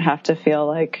didn't have to feel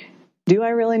like, do I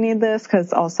really need this?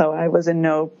 Because also I was in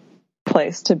no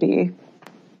place to be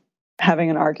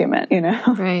having an argument, you know?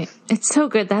 Right. It's so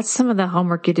good. That's some of the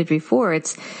homework you did before.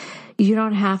 You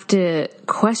don't have to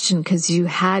question because you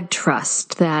had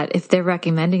trust that if they're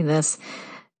recommending this,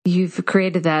 you've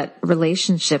created that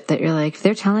relationship that you're like, if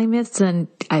they're telling me this, then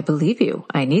I believe you.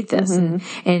 I need this.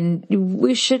 Mm-hmm. And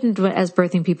we shouldn't, as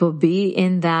birthing people, be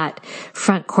in that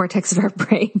front cortex of our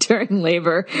brain during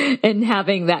labor and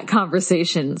having that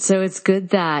conversation. So it's good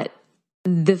that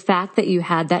the fact that you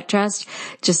had that trust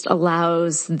just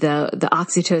allows the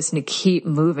oxytocin to keep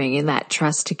moving and that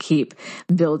trust to keep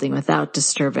building without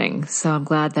disturbing. So I'm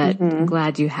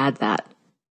glad you had that.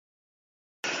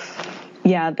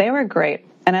 Yeah, they were great.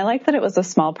 And I like that it was a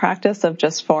small practice of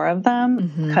just 4 of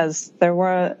them, because there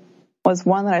was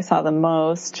one that I saw the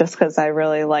most just because I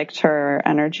really liked her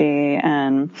energy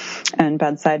and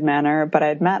bedside manner, but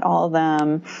I'd met all of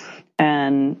them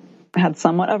and had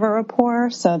somewhat of a rapport.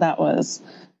 So that was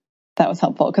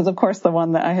helpful, because of course the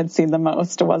one that I had seen the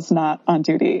most was not on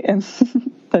duty in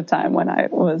the time when I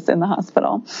was in the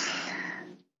hospital.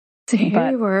 So here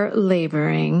you were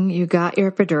laboring, you got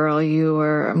your epidural, you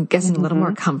were, I'm guessing, a little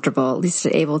more comfortable, at least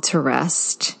able to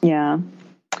rest. Yeah.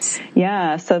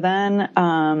 Yeah. So then,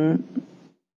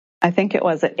 I think it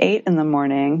was at 8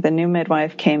 a.m, the new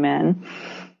midwife came in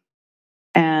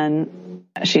and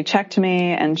she checked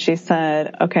me and she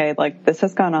said, okay, like this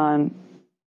has gone on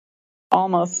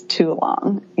almost too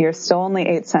long. You're still only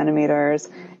 8 centimeters.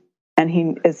 And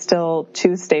he is still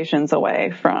 2 stations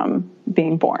away from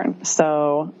being born.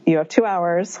 So you have 2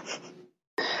 hours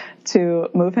to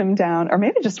move him down, or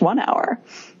maybe just 1 hour.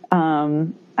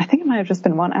 I think it might have just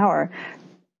been 1 hour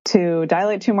to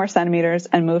dilate 2 more centimeters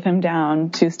and move him down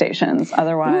 2 stations.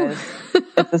 Otherwise,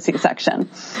 it's a C-section.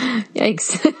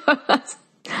 Yikes.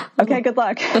 Okay, good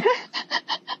luck.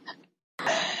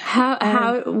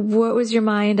 What was your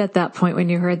mind at that point when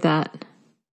you heard that?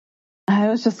 I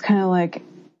was just kind of like,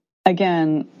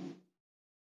 again,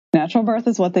 natural birth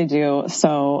is what they do.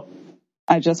 So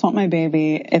I just want my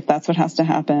baby. If that's what has to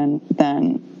happen,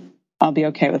 then I'll be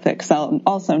okay with it. Cause I'll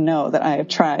also know that I have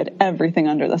tried everything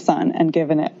under the sun and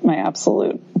given it my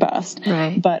absolute best.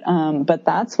 Right. But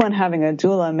that's when having a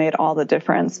doula made all the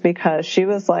difference, because she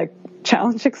was like,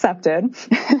 challenge accepted.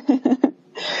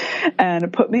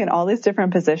 And put me in all these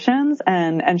different positions.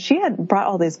 And she had brought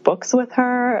all these books with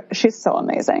her. She's so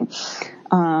amazing.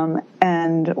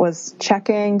 And was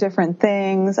checking different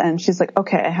things. And she's like,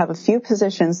 okay, I have a few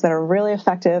positions that are really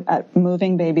effective at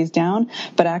moving babies down,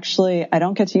 but actually I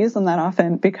don't get to use them that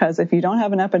often because if you don't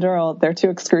have an epidural, they're too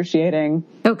excruciating.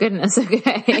 Oh goodness.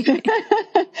 Okay.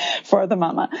 For the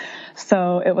mama.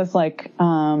 So it was like,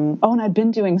 and I'd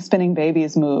been doing spinning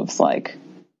babies moves like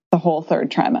the whole 3rd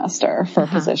trimester for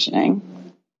positioning.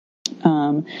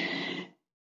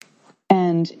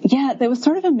 And yeah, there was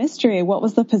sort of a mystery. What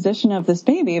was the position of this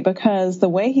baby? Because the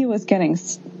way he was getting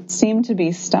seemed to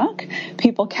be stuck.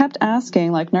 People kept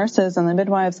asking, like nurses and the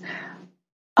midwives,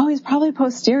 oh, he's probably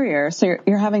posterior. So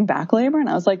you're having back labor? And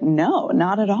I was like, no,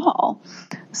 not at all.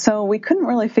 So we couldn't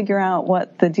really figure out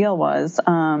what the deal was.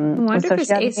 I wonder if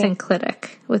it's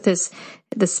asynclitic with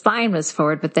the spine was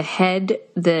forward, but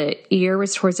the ear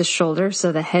was towards the shoulder.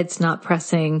 So the head's not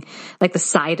pressing, like the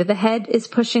side of the head is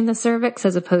pushing the cervix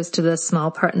as opposed to the small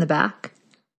part in the back.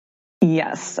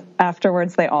 Yes.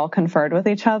 Afterwards, they all conferred with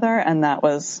each other and that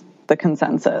was the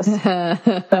consensus.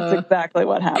 That's exactly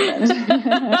what happened.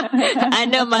 I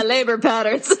know my labor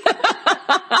patterns.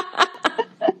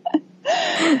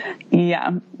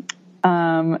 Yeah.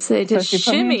 So they just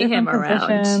shimmy him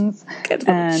around.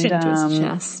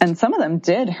 And some of them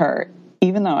did hurt,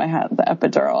 even though I had the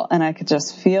epidural, and I could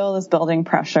just feel this building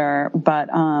pressure. But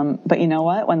you know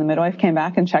what? When the midwife came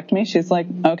back and checked me, she's like,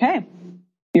 okay,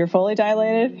 you're fully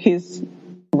dilated. He's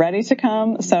ready to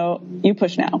come. So you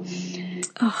push now.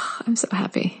 Oh, I'm so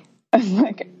happy. I'm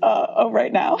like,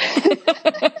 right now.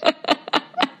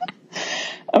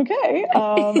 Okay.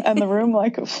 And the room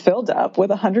like filled up with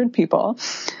 100 people.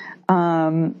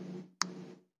 And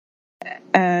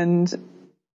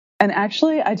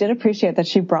actually I did appreciate that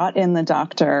she brought in the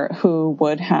doctor who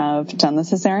would have done the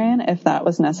cesarean if that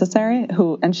was necessary,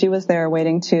 and she was there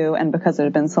waiting too. And because it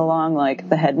had been so long, like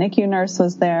the head NICU nurse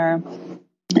was there.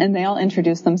 And they all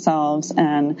introduced themselves,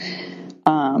 and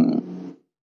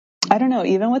I don't know,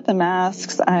 even with the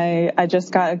masks, I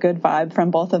just got a good vibe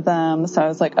from both of them. So I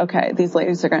was like, okay, these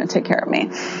ladies are going to take care of me.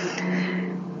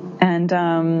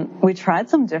 And we tried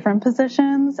some different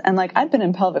positions, and like I'd been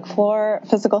in pelvic floor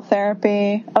physical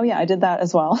therapy. Oh yeah, I did that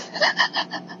as well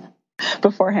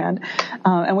beforehand.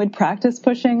 And we'd practice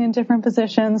pushing in different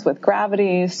positions with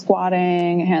gravity,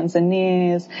 squatting, hands and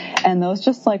knees, and those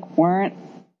just like weren't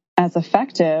as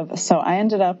effective. So I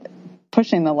ended up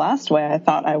pushing the last way I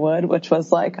thought I would, which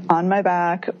was like on my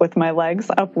back with my legs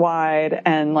up wide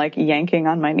and like yanking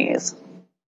on my knees.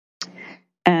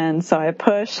 And so I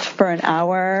pushed for an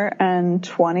hour and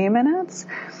 20 minutes.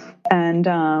 And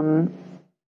I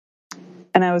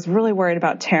was really worried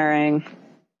about tearing,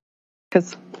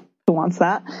 because who wants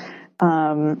that?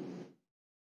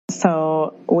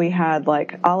 So we had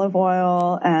like olive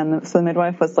oil, and so the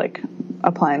midwife was like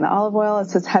applying the olive oil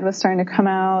as his head was starting to come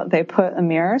out. They put a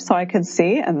mirror so I could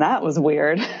see, and that was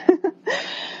weird.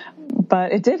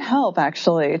 But it did help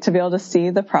actually to be able to see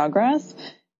the progress.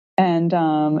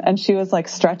 And she was like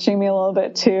stretching me a little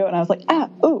bit too. And I was like,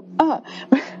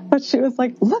 but she was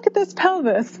like, look at this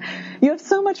pelvis. You have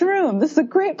so much room. This is a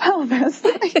great pelvis.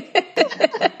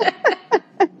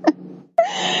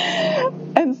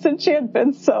 And since she had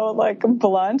been so like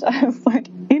blunt, I was like,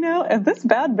 if this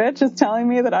bad bitch is telling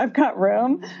me that I've got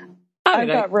room, I've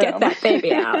got room. Get that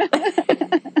baby out.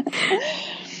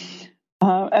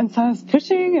 And so I was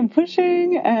pushing and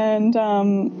pushing, and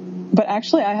but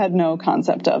actually I had no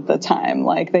concept of the time.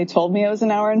 Like they told me it was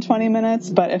an hour and 20 minutes,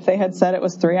 but if they had said it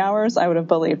was 3 hours, I would have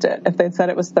believed it. If they'd said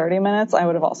it was 30 minutes, I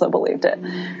would have also believed it.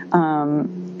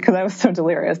 Because I was so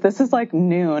delirious. This is like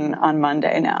noon on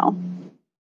Monday now.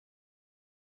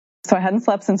 So I hadn't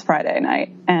slept since Friday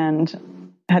night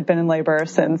and had been in labor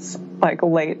since like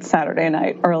late Saturday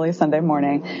night, early Sunday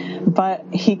morning. But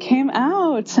he came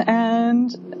out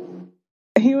and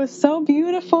he was so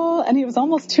beautiful, and he was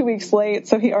almost 2 weeks late.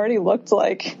 So he already looked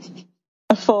like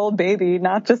a full baby,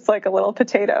 not just like a little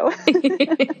potato.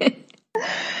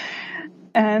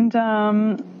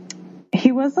 And,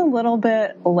 he was a little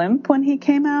bit limp when he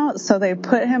came out, so they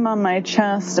put him on my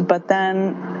chest, but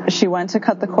then she went to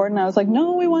cut the cord, and I was like,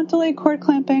 no, we want delayed cord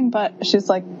clamping, but she's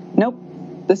like, nope,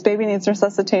 this baby needs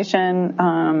resuscitation.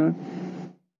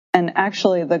 And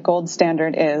actually the gold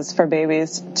standard is for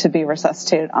babies to be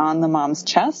resuscitated on the mom's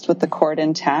chest with the cord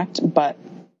intact, but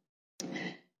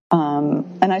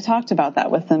and I talked about that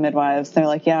with the midwives. They're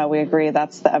like, yeah, we agree.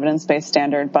 That's the evidence-based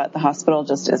standard, but the hospital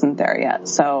just isn't there yet.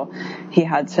 So they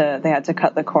had to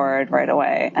cut the cord right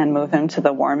away and move him to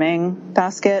the warming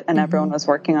basket, and everyone was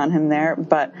working on him there.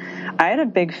 But I had a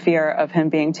big fear of him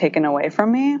being taken away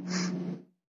from me.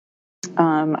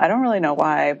 I don't really know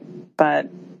why, but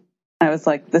I was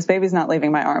like, this baby's not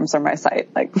leaving my arms or my sight.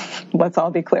 Like, let's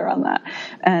all be clear on that.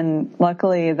 And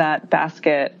luckily that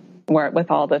basket, where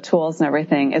with all the tools and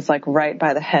everything, is like right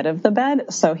by the head of the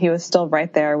bed. So he was still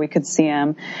right there. We could see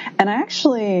him. And I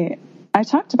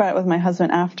talked about it with my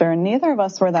husband after, and neither of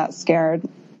us were that scared,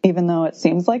 even though it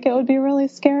seems like it would be really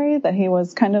scary that he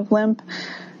was kind of limp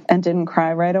and didn't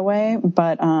cry right away.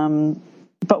 But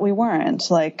we weren't.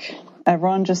 Like,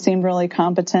 everyone just seemed really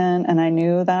competent, and I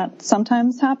knew that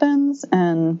sometimes happens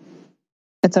and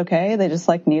it's okay. They just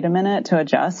like need a minute to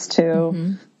adjust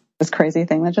to this crazy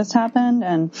thing that just happened.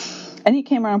 And he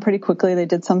came around pretty quickly. They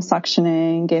did some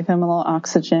suctioning, gave him a little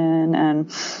oxygen, and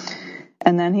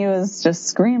then he was just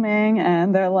screaming,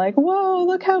 and they're like, whoa,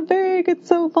 look how big, it's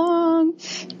so long.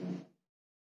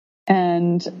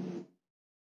 And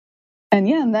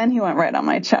then he went right on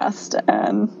my chest,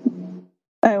 and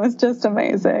it was just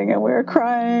amazing. And we were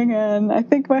crying, and I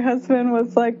think my husband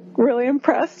was like really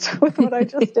impressed with what I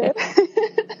just did.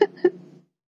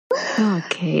 Oh,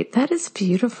 Kate, that is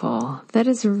beautiful. That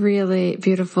is really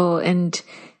beautiful. And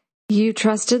you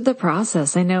trusted the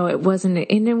process. I know it wasn't,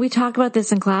 and we talk about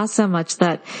this in class so much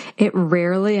that it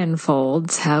rarely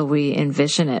unfolds how we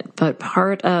envision it. But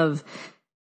part of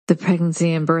the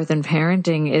pregnancy and birth and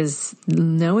parenting is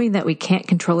knowing that we can't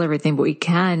control everything, but we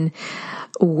can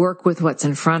work with what's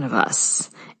in front of us.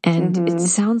 And it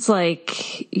sounds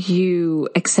like you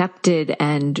accepted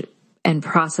and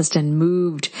processed and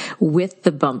moved with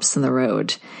the bumps in the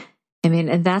road. I mean,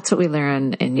 and that's what we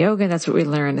learn in yoga. That's what we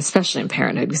learn, especially in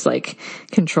parenthood, because like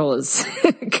control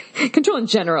in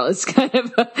general is kind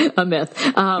of a myth.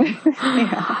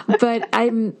 But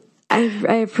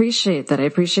I appreciate that. I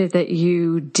appreciate that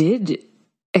you did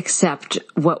accept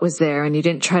what was there and you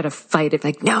didn't try to fight it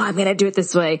like, no, I'm going to do it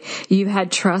this way. You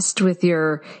had trust with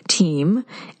your team,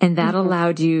 and that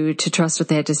allowed you to trust what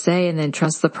they had to say and then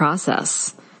trust the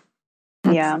process.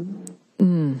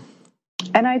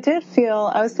 And I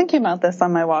was thinking about this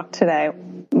on my walk today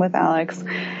with Alex,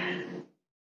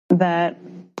 that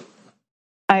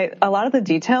a lot of the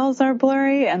details are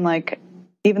blurry, and like,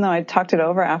 even though I talked it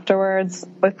over afterwards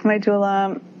with my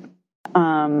doula,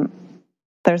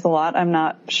 there's a lot I'm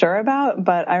not sure about,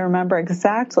 but I remember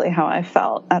exactly how I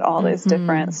felt at all these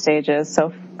different stages.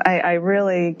 So I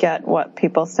really get what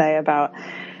people say about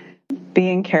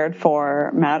being cared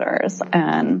for matters,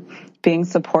 and being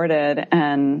supported,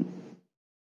 and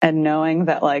knowing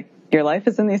that like your life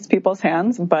is in these people's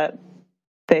hands, but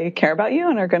they care about you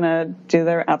and are going to do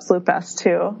their absolute best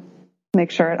to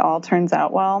make sure it all turns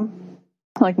out well.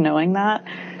 Like, knowing that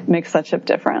makes such a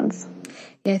difference.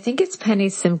 Yeah, I think it's Penny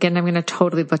Simkin. I'm going to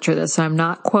totally butcher this, so I'm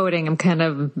not quoting. I'm kind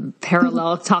of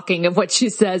parallel talking of what she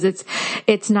says.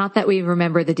 It's not that we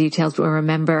remember the details, but we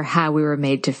remember how we were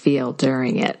made to feel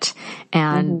during it.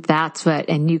 And that's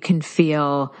and you can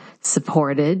feel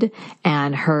supported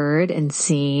and heard and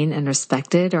seen and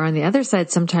respected. Or on the other side,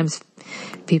 sometimes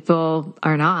people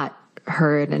are not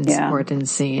heard and supported and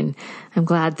seen. I'm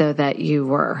glad, though, that you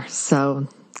were. So,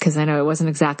 because I know it wasn't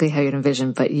exactly how you'd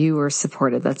envisioned, but you were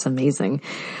supported. That's amazing.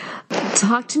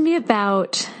 Talk to me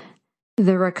about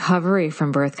the recovery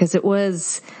from birth, because it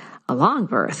was a long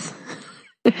birth.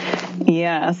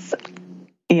 Yes.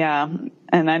 Yeah.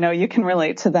 And I know you can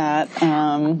relate to that.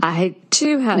 I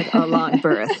too had a long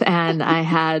birth, and I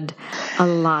had a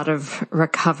lot of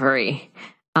recovery.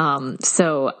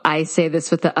 So I say this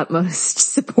with the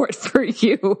utmost support for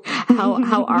you.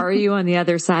 How are you on the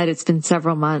other side? It's been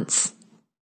several months.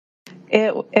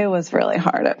 It was really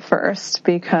hard at first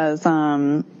because,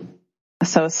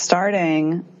 so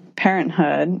starting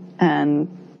parenthood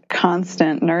and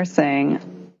constant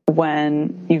nursing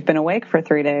when you've been awake for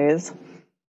 3 days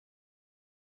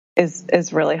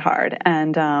is really hard.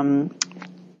 And,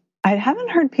 I haven't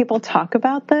heard people talk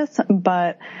about this,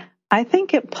 but I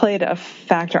think it played a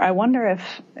factor. I wonder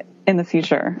if in the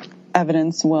future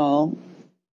evidence will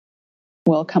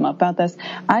come up about this.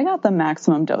 I got the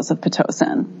maximum dose of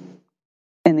Pitocin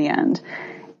in the end,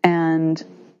 and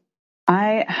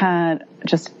I had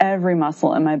just every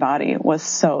muscle in my body was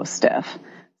so stiff.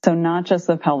 So not just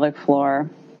the pelvic floor,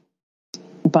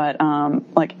 but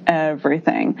like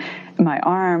everything, my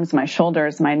arms, my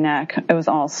shoulders, my neck, it was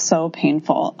all so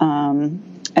painful.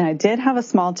 And I did have a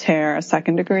small tear, a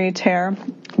 2nd degree tear,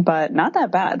 but not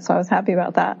that bad. So I was happy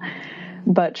about that.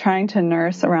 But trying to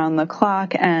nurse around the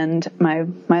clock, and my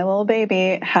little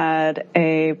baby has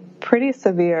a pretty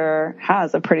severe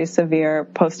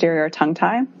posterior tongue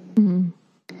tie. Mm-hmm.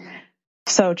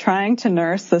 So trying to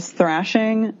nurse this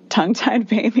thrashing tongue-tied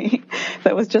baby,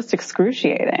 that was just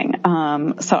excruciating.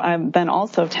 So I'm then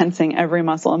also tensing every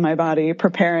muscle in my body,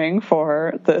 preparing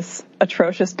for this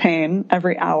atrocious pain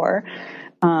every hour.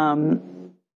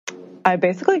 I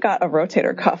basically got a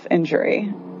rotator cuff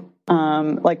injury,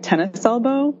 like tennis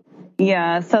elbow.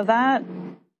 Yeah, so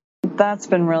that's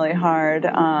been really hard.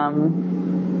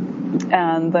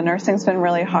 And the nursing's been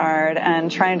really hard,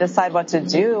 and trying to decide what to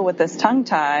do with this tongue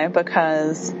tie,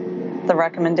 because the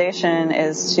recommendation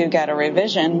is to get a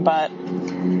revision, but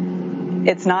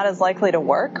it's not as likely to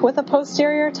work with a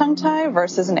posterior tongue tie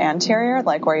versus an anterior,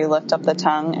 like where you lift up the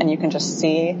tongue and you can just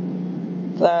see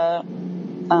the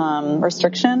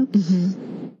restriction.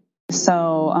 Mm-hmm.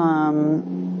 So,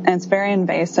 and it's very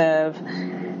invasive,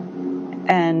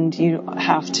 and you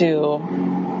have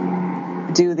to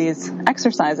do these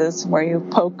exercises where you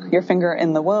poke your finger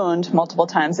in the wound multiple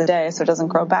times a day so it doesn't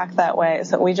grow back that way.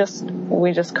 So we just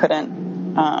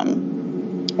couldn't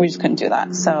do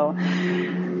that. So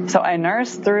I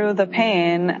nursed through the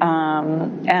pain,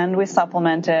 and we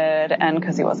supplemented, and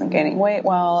because he wasn't gaining weight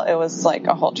well, it was like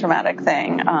a whole traumatic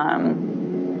thing,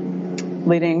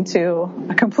 leading to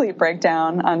a complete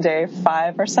breakdown on day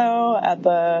 5 or so at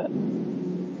the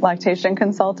lactation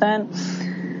consultant.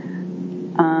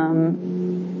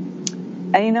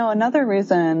 And another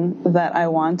reason that I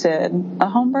wanted a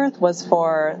home birth was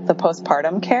for the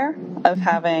postpartum care of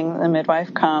having the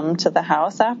midwife come to the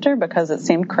house after, because it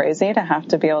seemed crazy to have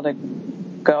to be able to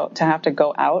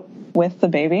go out with the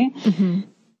baby. Mm-hmm.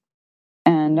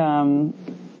 And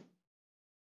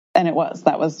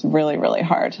that was really, really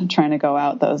hard, trying to go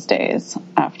out those days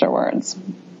afterwards.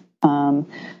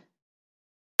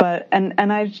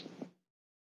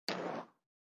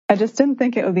 I just didn't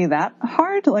think it would be that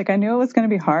hard. Like, I knew it was going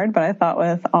to be hard, but I thought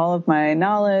with all of my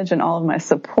knowledge and all of my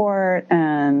support,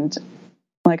 and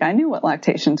like, I knew what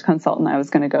lactation consultant I was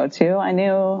going to go to. I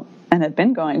knew, and had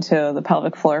been going to the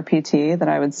pelvic floor PT that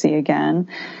I would see again,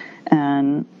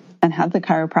 and had the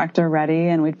chiropractor ready,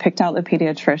 and we'd picked out the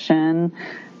pediatrician.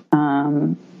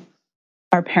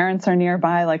 our parents are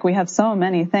nearby. Like, we have so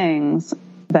many things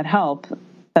that help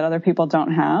that other people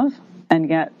don't have, and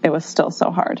yet it was still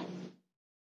so hard.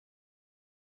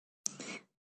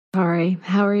 Sorry,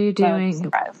 how are you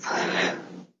doing?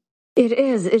 It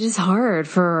is hard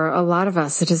for a lot of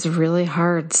us. It is really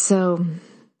hard. So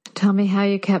tell me how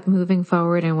you kept moving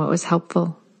forward and what was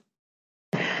helpful.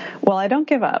 Well, I don't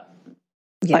give up.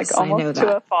 Yes, like almost I know that.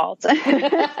 to a fault.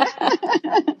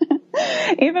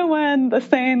 Even when the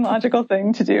sane, logical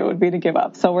thing to do would be to give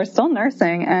up. So we're still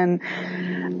nursing. And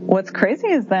what's crazy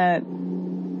is that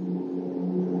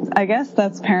I guess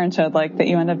that's parenthood, like that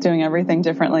you end up doing everything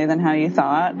differently than how you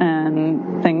thought,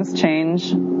 and things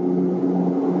change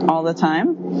all the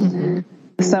time. Mm-hmm.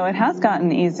 So it has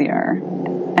gotten easier.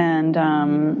 And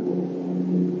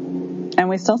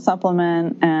we still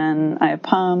supplement, and I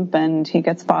pump, and he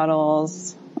gets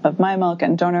bottles of my milk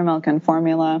and donor milk and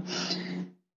formula.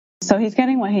 So he's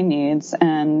getting what he needs,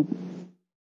 and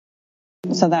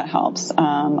so that helps.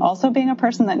 Also, being a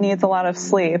person that needs a lot of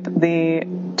sleep, the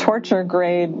torture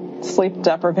grade sleep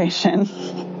deprivation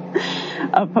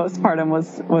of postpartum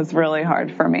was really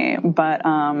hard for me. But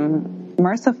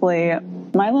mercifully,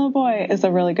 my little boy is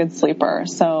a really good sleeper.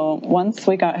 So once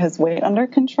we got his weight under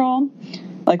control,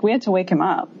 like, we had to wake him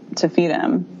up to feed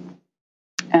him.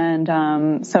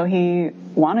 And so he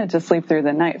wanted to sleep through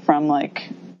the night from like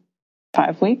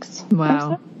 5 weeks.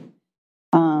 Wow.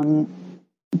 So.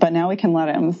 But now we can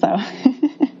let him. So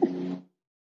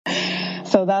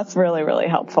so that's really, really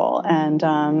helpful. And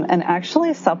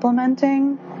actually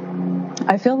supplementing,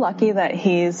 I feel lucky that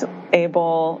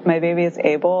my baby is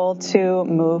able to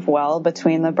move well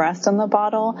between the breast and the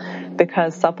bottle,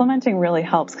 because supplementing really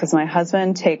helps, because my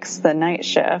husband takes the night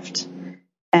shift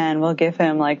and we'll give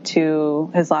him like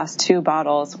his last 2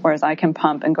 bottles, whereas I can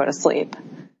pump and go to sleep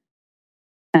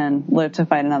and live to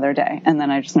fight another day. And then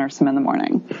I just nurse him in the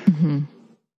morning. Mm-hmm.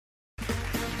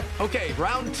 Okay,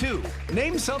 round 2.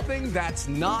 Name something that's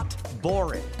not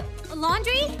boring. A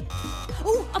laundry?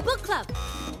 Ooh, a book club.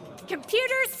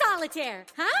 Computer solitaire,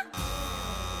 huh?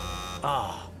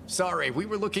 Ah, oh, sorry, we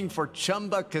were looking for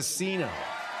Chumba Casino.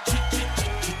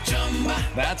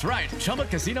 That's right,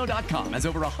 ChumbaCasino.com has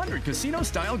over 100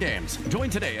 casino-style games.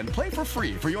 Join today and play for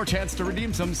free for your chance to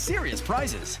redeem some serious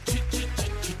prizes.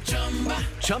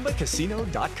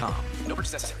 ChumbaCasino.com. No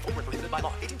purchase necessary. Void where prohibited by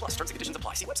law. 18+. Terms and conditions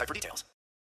apply. See website for details.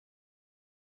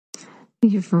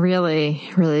 You've really,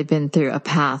 really been through a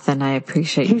path, and I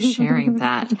appreciate you sharing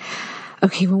that.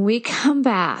 Okay, when we come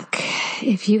back,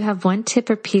 if you have one tip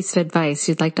or piece of advice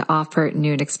you'd like to offer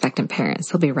new and expectant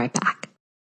parents, we'll be right back.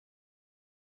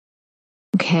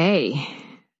 Okay,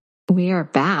 we are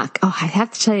back. Oh, I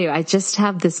have to tell you, I just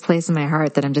have this place in my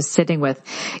heart that I'm just sitting with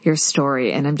your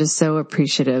story, and I'm just so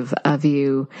appreciative of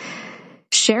you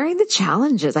sharing the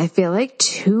challenges. I feel like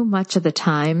too much of the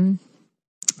time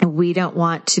we don't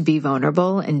want to be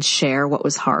vulnerable and share what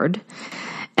was hard.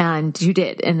 And you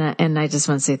did. And I just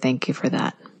want to say thank you for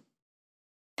that.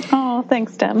 Oh,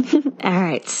 thanks, Dem. All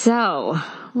right. So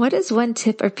what is one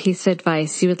tip or piece of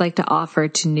advice you would like to offer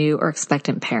to new or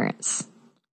expectant parents?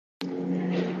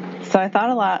 So I thought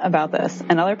a lot about this,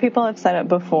 and other people have said it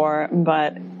before,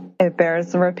 but it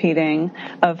bears repeating,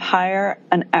 of hire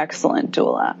an excellent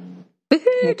doula.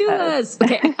 Woohoo, doulas.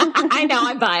 Okay. I know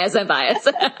I'm biased.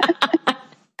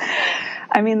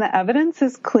 I mean, the evidence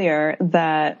is clear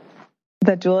that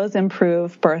doulas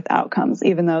improve birth outcomes,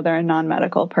 even though they're a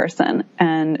non-medical person.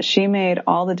 And she made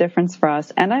all the difference for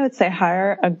us. And I would say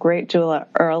hire a great doula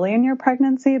early in your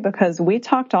pregnancy, because we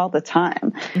talked all the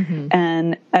time. Mm-hmm.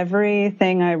 And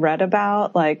everything I read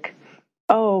about, like,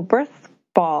 birth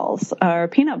balls or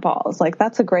peanut balls, like,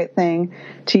 that's a great thing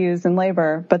to use in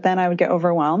labor. But then I would get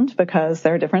overwhelmed because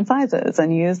there are different sizes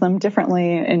and you use them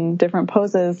differently in different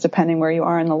poses depending where you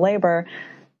are in the labor.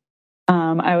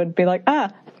 I would be like,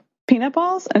 peanut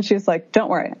balls? And she's like, don't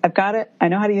worry, I've got it. I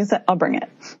know how to use it. I'll bring it.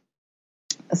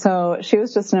 So she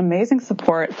was just an amazing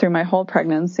support through my whole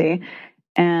pregnancy.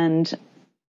 And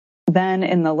then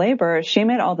in the labor, she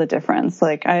made all the difference.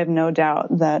 Like, I have no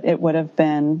doubt that it would have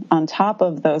been, on top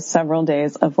of those several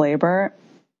days of labor,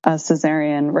 a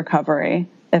cesarean recovery,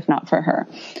 if not for her.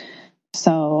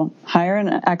 So hire an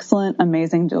excellent,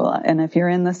 amazing doula. And if you're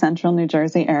in the central New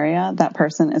Jersey area, that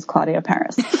person is Claudia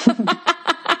Paris.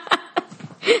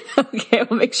 Okay,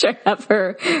 we'll make sure I have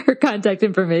her contact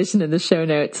information in the show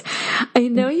notes. I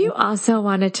know you also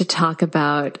wanted to talk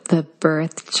about the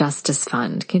Birth Justice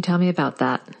Fund. Can you tell me about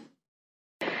that?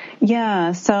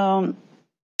 Yeah, so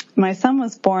my son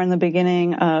was born the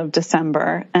beginning of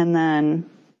December, and then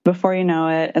before you know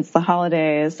it, it's the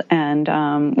holidays,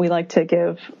 and we like to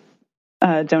give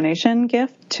a donation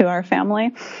gift to our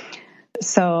family.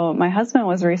 so my husband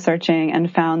was researching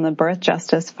and found the Birth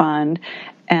Justice Fund,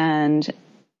 and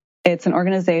it's an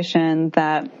organization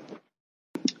that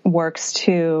works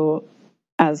to,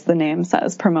 as the name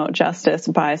says, promote justice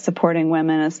by supporting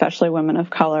women, especially women of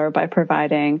color, by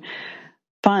providing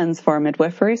funds for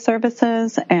midwifery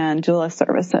services and doula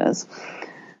services.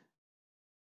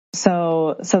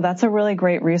 So that's a really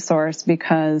great resource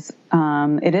because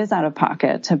it is out of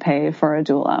pocket to pay for a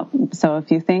doula. So if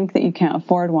you think that you can't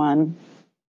afford one,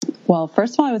 well,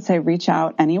 first of all, I would say reach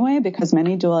out anyway, because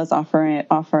many doulas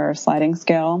offer a sliding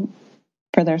scale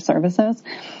for their services.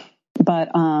 But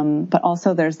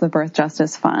also there's the Birth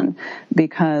Justice Fund,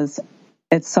 because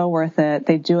it's so worth it.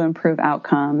 They do improve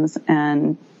outcomes,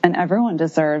 and everyone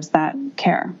deserves that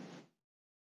care.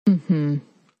 Mm-hmm.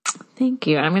 Thank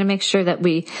you. I'm going to make sure that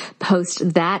we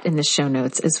post that in the show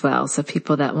notes as well. So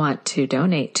people that want to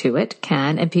donate to it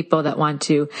can, and people that want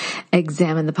to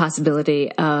examine the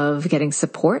possibility of getting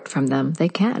support from them, they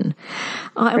can.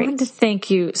 I wanted to thank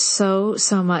you so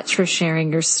much for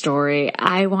sharing your story.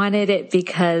 I wanted it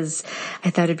because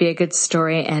I thought it'd be a good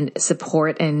story and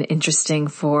support and interesting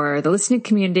for the listening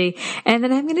community. And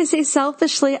then I'm going to say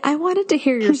selfishly, I wanted to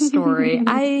hear your story.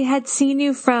 I had seen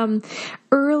you from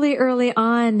early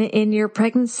on in your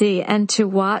pregnancy, and to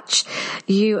watch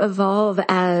you evolve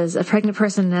as a pregnant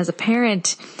person and as a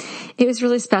parent, it was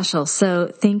really special. So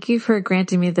thank you for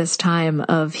granting me this time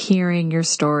of hearing your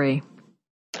story.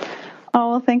 Oh,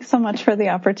 well, thanks so much for the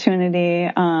opportunity.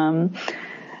 And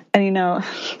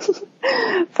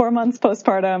 4 months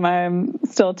postpartum, I'm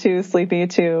still too sleepy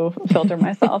to filter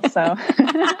myself. So,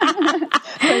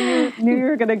 so you knew you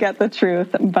were going to get the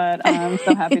truth, but I'm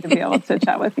so happy to be able to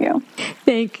chat with you.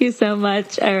 Thank you so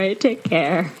much. All right, take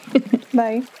care.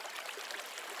 Bye.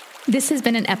 This has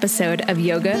been an episode of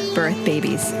Yoga Birth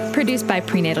Babies, produced by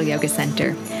Prenatal Yoga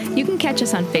Center. You can catch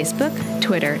us on Facebook,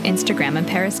 Twitter, Instagram, and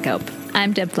Periscope.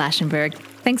 I'm Deb Flashenberg.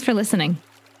 Thanks for listening.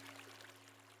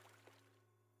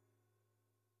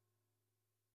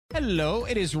 Hello,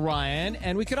 it is Ryan,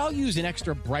 and we could all use an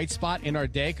extra bright spot in our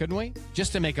day, couldn't we?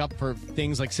 Just to make up for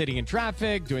things like sitting in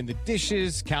traffic, doing the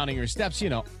dishes, counting your steps,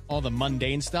 all the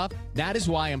mundane stuff. That is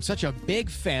why I'm such a big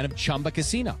fan of Chumba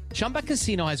Casino. Chumba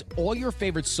Casino has all your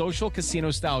favorite social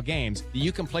casino-style games that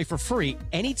you can play for free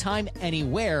anytime,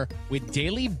 anywhere with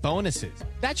daily bonuses.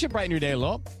 That should brighten your day a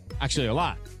little. Actually, a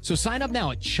lot. So sign up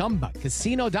now at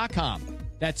ChumbaCasino.com.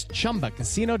 That's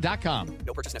ChumbaCasino.com.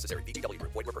 No purchase necessary. VGW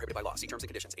Group. Void where prohibited by law. See terms and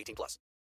conditions. 18+.